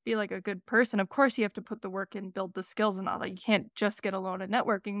and just be like a good person, of course you have to put the work in, build the skills and all that. You can't just get alone at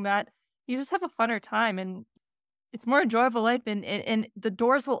networking, that you just have a funner time and it's more enjoyable life. And the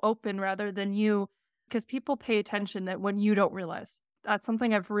doors will open rather than you, because people pay attention that when you don't realize. That's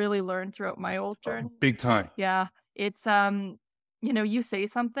something I've really learned throughout my old journey. Big time. Yeah. It's, you say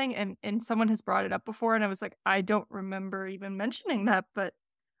something and someone has brought it up before. And I was like, I don't remember even mentioning that, but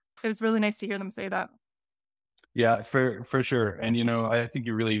it was really nice to hear them say that. Yeah, for sure. And, I think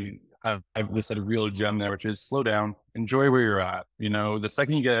you really I've listed a real gem there, which is slow down, enjoy where you're at. The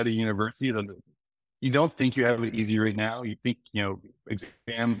second you get out of university, you don't think you have it easy right now. You think,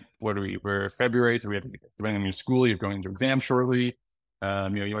 we're February, so we have to, depending on your school, you're going into exam shortly. You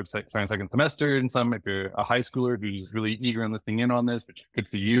might be starting second semester, and some, if you're a high schooler who's really eager and listening in on this, which is good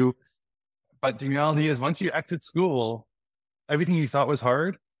for you. But the reality is, once you exit school, everything you thought was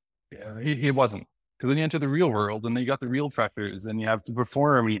hard, it wasn't. Because then you enter the real world, and then you got the real pressures, and you have to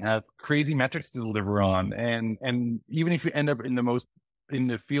perform, you have crazy metrics to deliver on. And even if you end up in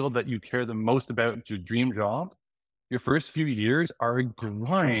the field that you care the most about, your dream job, your first few years are a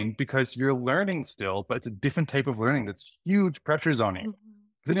grind because you're learning still, but it's a different type of learning that's huge pressures on you.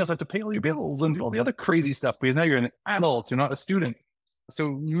 Then you also have to pay all your bills and do all the other crazy stuff because now you're an adult, you're not a student. So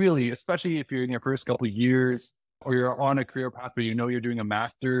really, especially if you're in your first couple of years or you're on a career path where you're doing a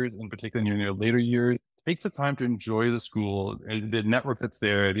master's, in particular in your later years, take the time to enjoy the school, the network that's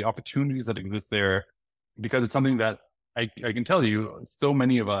there, the opportunities that exist there, because it's something that I can tell you, so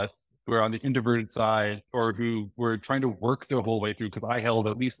many of us who are on the introverted side or who were trying to work the whole way through, because I held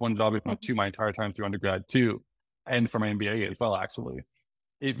at least one job, if not two, my entire time through undergrad too, and for my MBA as well, actually.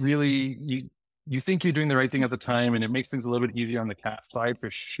 It really, you think you're doing the right thing at the time, and it makes things a little bit easier on the cash side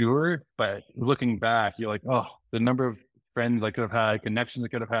for sure. But looking back, you're like, oh, the number of friends I could have had, connections I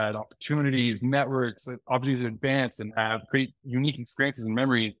could have had, opportunities, networks, opportunities to advance and have great, unique experiences and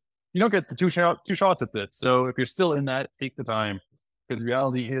memories. You don't get the two shots at this. So if you're still in that, take the time. Because the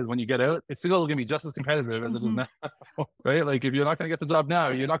reality is, when you get out, it's still going to be just as competitive as it is now, right? Like if you're not going to get the job now,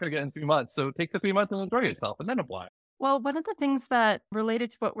 you're not going to get in 3 months. So take the 3 months and enjoy yourself, and then apply. Well, one of the things that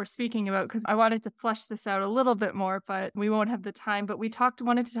related to what we're speaking about, because I wanted to flesh this out a little bit more, but we won't have the time, but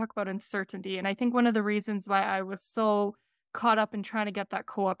wanted to talk about uncertainty. And I think one of the reasons why I was so caught up in trying to get that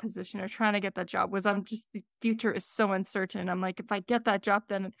co-op position or trying to get that job was the future is so uncertain. I'm like, if I get that job,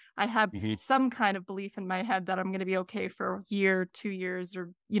 then I have some kind of belief in my head that I'm going to be okay for a year, 2 years,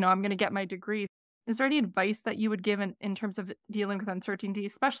 or, I'm going to get my degree. Is there any advice that you would give in terms of dealing with uncertainty,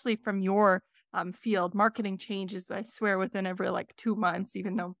 especially from your field? Marketing changes, I swear, within every 2 months,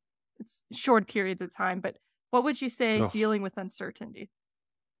 even though it's short periods of time. But what would you say dealing with uncertainty?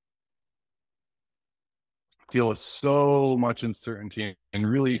 Deal with so much uncertainty. And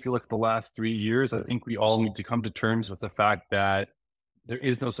really, if you look at the last 3 years, I think we all need to come to terms with the fact that there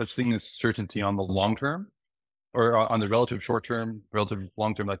is no such thing as certainty on the long term or on the relative short term, relative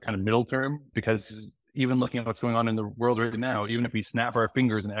long term, that kind of middle term, because even looking at what's going on in the world right now, even if we snap our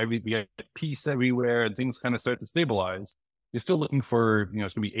fingers and we get peace everywhere and things kind of start to stabilize, you're still looking for, it's going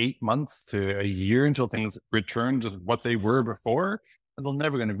to be 8 months to a year until things return to what they were before. And they're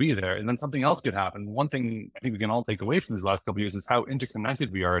never going to be there. And then something else could happen. One thing I think we can all take away from these last couple of years is how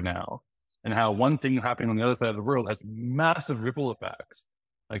interconnected we are now, and how one thing happening on the other side of the world has massive ripple effects.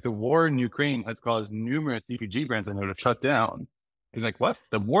 Like the war in Ukraine has caused numerous CPG brands I know to shut down. It's like, what?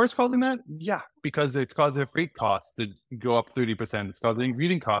 The war is causing that? Yeah, because it's caused their freight costs to go up 30%. It's caused the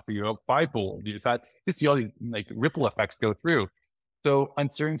ingredient cost to go up fivefold. You see all these like ripple effects go through. So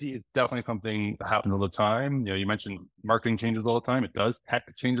uncertainty is definitely something that happens all the time. You mentioned marketing changes all the time. It does. Tech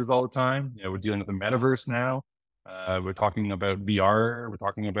changes all the time. We're dealing with the metaverse now. We're talking about VR. We're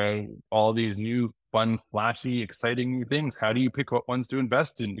talking about all these new, fun, flashy, exciting new things. How do you pick what ones to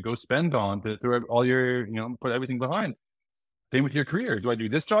invest in, to go spend on, to throw all your, put everything behind? Same with your career. Do I do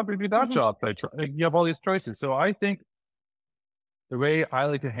this job or do that job? You have all these choices. So I think the way I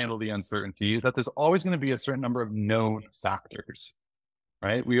like to handle the uncertainty is that there's always going to be a certain number of known factors,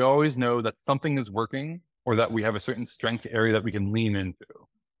 right? We always know that something is working or that we have a certain strength area that we can lean into.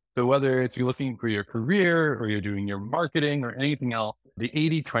 So whether it's you're looking for your career or you're doing your marketing or anything else, the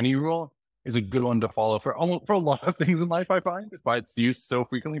 80-20 rule is a good one to follow for a lot of things in life, I find, by its use so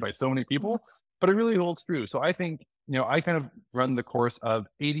frequently by so many people, but it really holds true. So I think, I kind of run the course of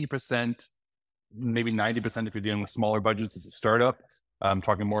 80%, maybe 90% if you're dealing with smaller budgets as a startup. I'm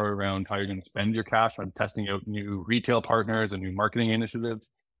talking more around how you're going to spend your cash on testing out new retail partners and new marketing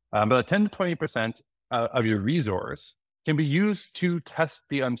initiatives. But 10 to 20% of your resource can be used to test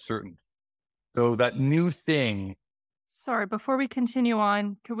the uncertain. So that new thing. Sorry, before we continue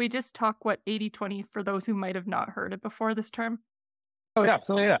on, could we just talk what 80-20 for those who might have not heard it before, this term? Oh, yeah.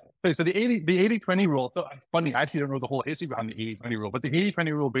 So the 80-20 rule. So funny, I actually don't know the whole history behind the 80-20 rule, but the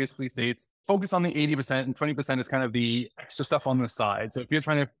 80-20 rule basically states focus on the 80% and 20% is kind of the extra stuff on the side. So if you're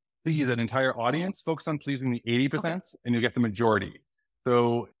trying to please an entire audience, focus on pleasing the 80% and you'll get the majority.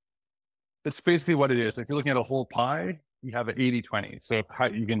 So that's basically what it is. So if you're looking at a whole pie, you have an 80-20. So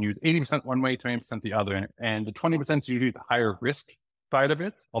you can use 80% one way, 20% the other. And the 20% is usually the higher risk side of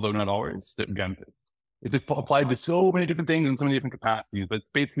it, although not always. Again, it's applied to so many different things in so many different capacities, but it's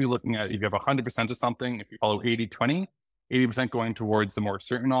basically looking at if you have 100% of something, if you follow 80-20, 80% going towards the more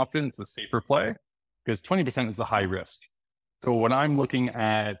certain option, it's the safer play, because 20% is the high risk. So when I'm looking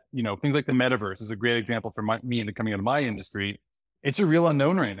at, things like the metaverse is a great example for me and coming out of my industry. It's a real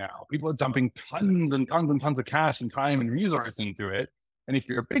unknown right now. People are dumping tons and tons and tons of cash and time and resource into it. And if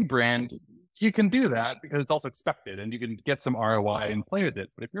you're a big brand, you can do that because it's also expected and you can get some ROI and play with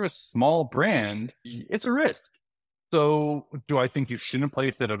it. But if you're a small brand, it's a risk. So do I think you shouldn't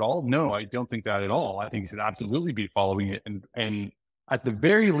place it at all? No, I don't think that at all. I think you should absolutely be following it. And at the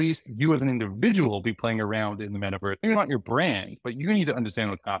very least, you as an individual be playing around in the metaverse. Maybe not your brand, but you need to understand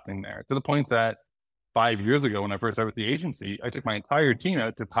what's happening there, to the point that 5 years ago, when I first started with the agency, I took my entire team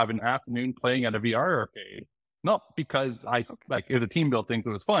out to have an afternoon playing at a VR arcade. Not because it was a team built thing,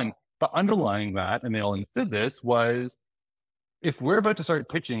 so it was fun, but underlying that, and they all understood this, was if we're about to start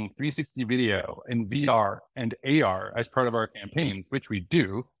pitching 360 video and VR and AR as part of our campaigns, which we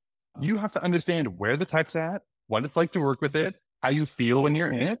do, you have to understand where the tech's at, what it's like to work with it, how you feel when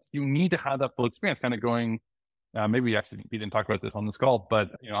you're in it. You need to have that full experience, kind of going, maybe we didn't talk about this on this call,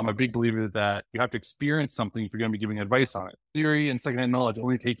 but I'm a big believer that you have to experience something if you're going to be giving advice on it. Theory and secondhand knowledge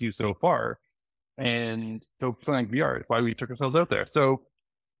only take you so far. And so something like VR is why we took ourselves out there. So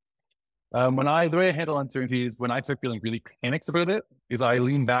the way I handle uncertainty is when I start feeling really panicked about it, is I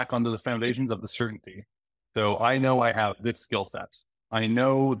lean back onto the foundations of the certainty. So I know I have this skill set. I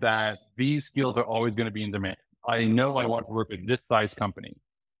know that these skills are always going to be in demand. I know I want to work with this size company.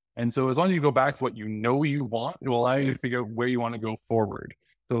 And so as long as you go back to what you know you want, it will allow you to figure out where you want to go forward.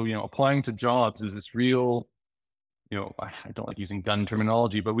 So, applying to jobs is this real, I don't like using gun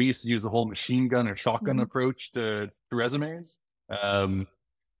terminology, but we used to use the whole machine gun or shotgun approach to resumes.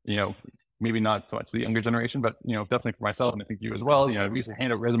 Maybe not so much the younger generation, but, definitely for myself, and I think you as well, we used to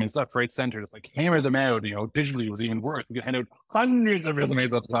hand out resumes left, right, center, just like hammer them out, digitally was even worse. We could hand out hundreds of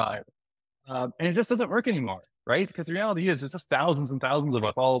resumes at a time. And it just doesn't work anymore, right? Because the reality is there's just thousands and thousands of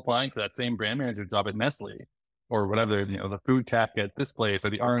us all applying for that same brand manager job at Nestle or whatever, the food tech at this place or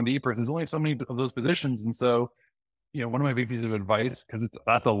the R&D person. There's only so many of those positions. And so, one of my big pieces of advice, because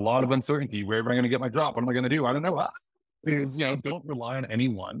that's a lot of uncertainty. Where am I going to get my job? What am I going to do? I don't know. Because, don't rely on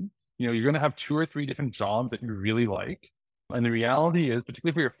anyone. You're going to have 2 or 3 different jobs that you really like. And the reality is,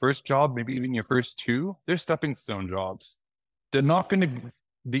 particularly for your first job, maybe even your first 2, they're stepping stone jobs. They're not going to,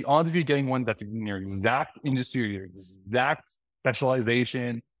 the odds of you getting one that's in your exact industry, your exact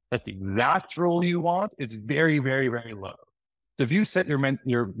specialization, that's the exact role you want, it's very, very, very low. So if you set your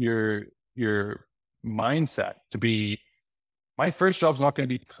mindset to be My first job's not going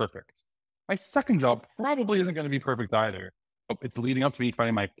to be perfect. My second job probably isn't going to be perfect either. But it's leading up to me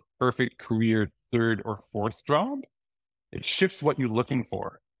finding my perfect career third or fourth job. It shifts what you're looking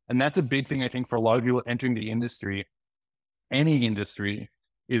for. And that's a big thing, I think, for a lot of people entering the industry, any industry,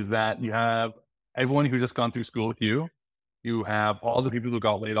 is that you have everyone who's just gone through school with you. You have all the people who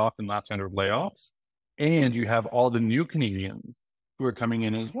got laid off in last round of layoffs, and you have all the new Canadians who are coming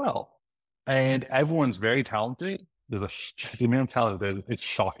in as well. And everyone's very talented. There's the amount of talent, it's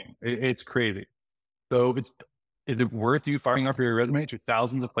shocking. It's crazy. So is it worth you firing off your resume to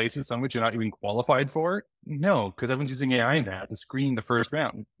thousands of places, some of which you're not even qualified for? No, because everyone's using AI now to screen the first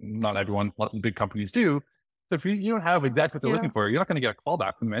round. Not everyone, lots of big companies do. So if you don't have exactly what they're looking for, you're not going to get a call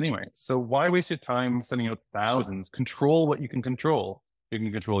back from them anyway. So why waste your time sending out thousands? Control what you can control. You can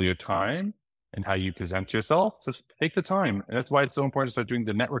control your time and how you present yourself. So take the time. And that's why it's so important to start doing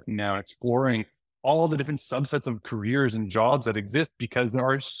the networking now and exploring all the different subsets of careers and jobs that exist, because there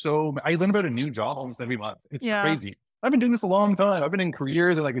are I learn about a new job almost every month. It's crazy. I've been doing this a long time. I've been in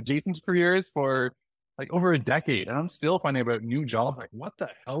careers and like adjacent careers for like over a decade, and I'm still finding about new jobs. Like, what the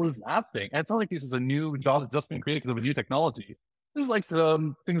hell is that thing? And it's not like this is a new job that's just been created because of a new technology. This is like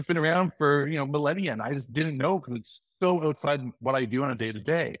some thing that's been around for, millennia, and I just didn't know because it's so outside what I do on a day to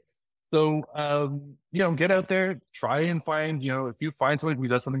day. So, get out there, try and find, if you find someone who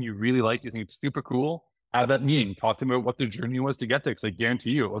does something you really like, you think it's super cool, have that meeting, talk to them about what their journey was to get there. Because I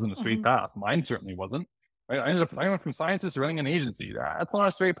guarantee you it wasn't a straight path. Mine certainly wasn't. Right? I went from scientist to running an agency. That's not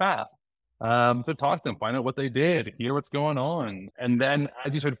a straight path. So talk to them, find out what they did, hear what's going on. And then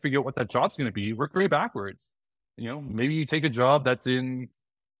as you start to figure out what that job's going to be, work your way backwards. Maybe you take a job that's maybe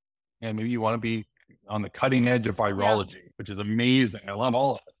you want to be on the cutting edge of virology, which is amazing. I love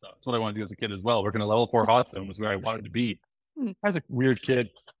all of that stuff. That's what I wanted to do as a kid as well. Working a level 4 hot zone was where I wanted to be. As a weird kid,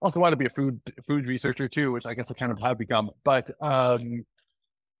 also wanted to be a food researcher too, which I guess I kind of have become. But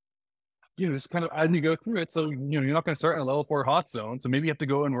just kind of as you go through it. So you're not going to start in a level 4 hot zone. So maybe you have to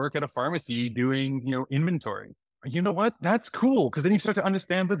go and work at a pharmacy doing inventory. You know what? That's cool, because then you start to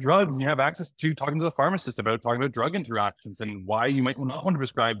understand the drugs and you have access to talking to the pharmacist about talking about drug interactions and why you might not want to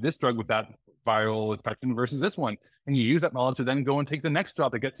prescribe this drug with that viral infection versus this one. And you use that knowledge to then go and take the next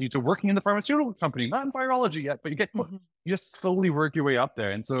job that gets you to working in the pharmaceutical company, not in virology yet, but you just slowly work your way up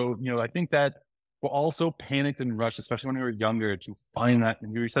there. And so, I think that we're all so panicked and rushed, especially when we were younger, to find that,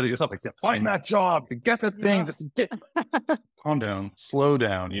 and you said it yourself, like, find that job, to get the thing, just get, calm down, slow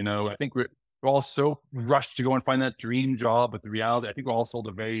down. I think we're all so rushed to go and find that dream job, but the reality, I think we're all sold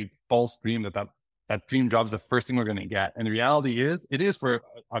a very false dream that dream job is the first thing we're going to get. And the reality is, it is for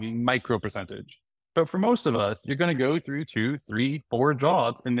a micro percentage. But for most of us, you're going to go through 2, 3, 4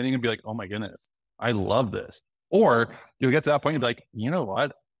 jobs, and then you're going to be like, oh my goodness, I love this. Or you'll get to that point and be like, you know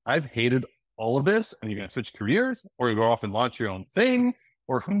what? I've hated all of this, and you're going to switch careers, or you go off and launch your own thing,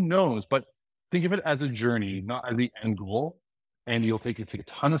 or who knows. But think of it as a journey, not as the end goal. And you'll take a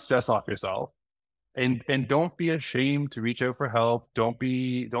ton of stress off yourself. And don't be ashamed to reach out for help. Don't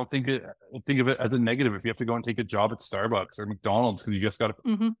think of it as a negative if you have to go and take a job at Starbucks or McDonald's, because you just got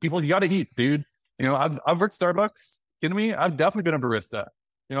to people, you got to eat, dude. I've worked Starbucks. Kidding me? I've definitely been a barista.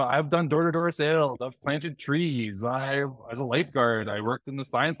 I've done door-to-door sales. I've planted trees. As a lifeguard, I worked in the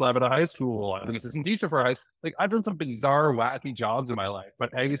science lab at a high school. I was an assistant teacher for high school. Like, I've done some bizarre, wacky jobs in my life,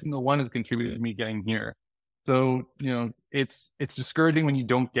 but every single one has contributed to me getting here. So, it's discouraging when you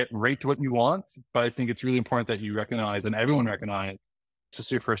don't get right to what you want, but I think it's really important that you recognize, and everyone recognize, it's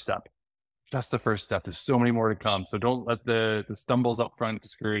just your first step. Just the first step. There's so many more to come. So don't let the stumbles up front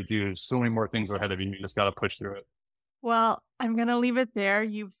discourage you. There's so many more things ahead of you. You just got to push through it. Well, I'm going to leave it there.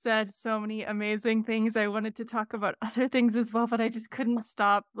 You've said so many amazing things. I wanted to talk about other things as well, but I just couldn't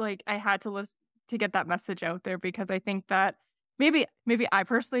stop. Like, I had to listen to get that message out there, because I think that maybe I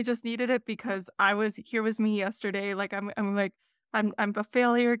personally just needed it, because here was me yesterday. Like, I'm a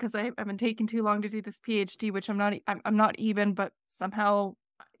failure because I've been taking too long to do this PhD, which I'm not even, but somehow,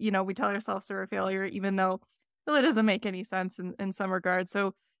 we tell ourselves we're a failure, even though it really doesn't make any sense in some regards.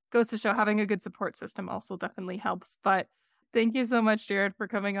 So goes to show having a good support system also definitely helps. But thank you so much, Jared, for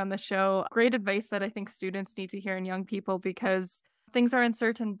coming on the show. Great advice that I think students need to hear, and young people, because things are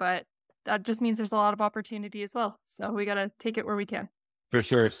uncertain, but that just means there's a lot of opportunity as well. So we got to take it where we can. For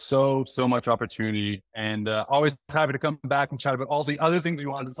sure. So much opportunity, and always happy to come back and chat about all the other things we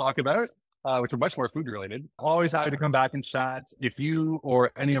wanted to talk about, which are much more food related. Always happy to come back and chat. If you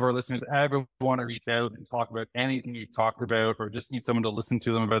or any of our listeners ever want to reach out and talk about anything you've talked about, or just need someone to listen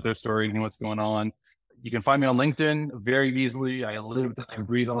to them about their story and what's going on, you can find me on LinkedIn very easily. I live and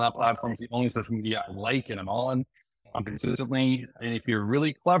breathe on that platform. It's the only social media I like and I'm on. Consistently. And if you're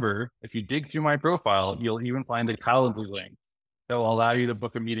really clever, if you dig through my profile, you'll even find a Calendly link. that will allow you to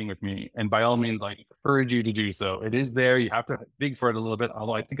book a meeting with me. And by all means, like, encourage you to do so. It is there. You have to dig for it a little bit.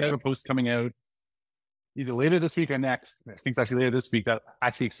 Although I think I have a post coming out either later this week or next. I think it's actually later this week that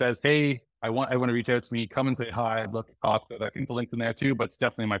actually says, hey, I want everyone to reach out to me, come and say hi. I'd love to talk. So I think the link's in there too, but it's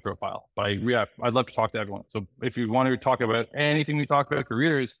definitely my profile. But I'd love to talk to everyone. So if you want to talk about anything we talk about,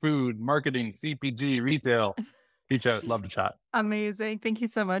 careers, food, marketing, CPG, retail, reach out. Love to chat. Amazing. Thank you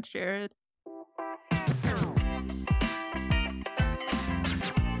so much, Jared.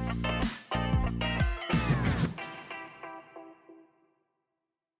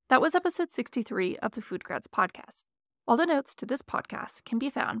 That was episode 63 of the FoodGrads Podcast. All the notes to this podcast can be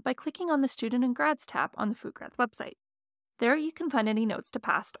found by clicking on the Student and Grads tab on the FoodGrads website. There you can find any notes to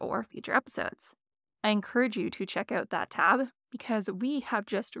past or future episodes. I encourage you to check out that tab because we have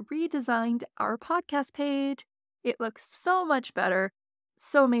just redesigned our podcast page. It looks so much better.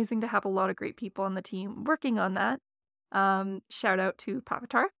 So amazing to have a lot of great people on the team working on that. Shout out to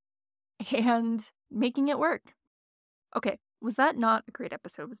Pavatar and making it work. Okay, was that not a great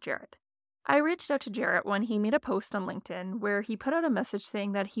episode with Jared? I reached out to Jared when he made a post on LinkedIn where he put out a message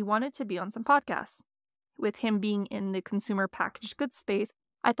saying that he wanted to be on some podcasts. With him being in the consumer packaged goods space,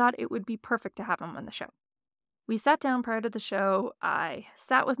 I thought it would be perfect to have him on the show. We sat down prior to the show, I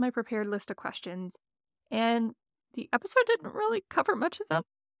sat with my prepared list of questions, and the episode didn't really cover much of them.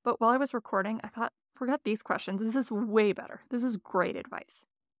 But while I was recording, I thought, forget these questions, this is way better. This is great advice.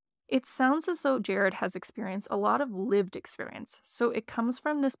 It sounds as though Jared has experienced a lot of lived experience, so it comes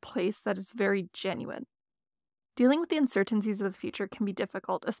from this place that is very genuine. Dealing with the uncertainties of the future can be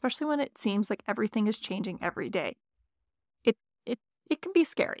difficult, especially when it seems like everything is changing every day. It can be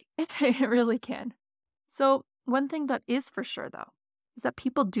scary. It really can. So one thing that is for sure, though, is that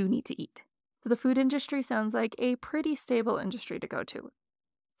people do need to eat. So the food industry sounds like a pretty stable industry to go to.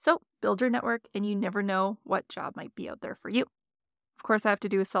 So build your network, and you never know what job might be out there for you. Of course, I have to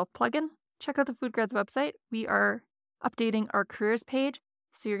do a self-plug-in. Check out the FoodGrads website. We are updating our careers page,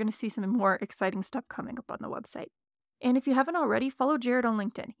 so you're going to see some more exciting stuff coming up on the website. And if you haven't already, follow Jared on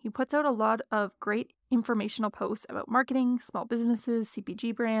LinkedIn. He puts out a lot of great informational posts about marketing, small businesses,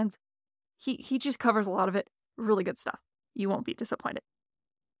 CPG brands. He just covers a lot of it. Really good stuff. You won't be disappointed.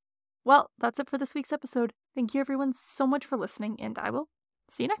 Well, that's it for this week's episode. Thank you everyone so much for listening, and I will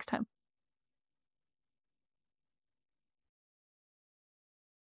see you next time.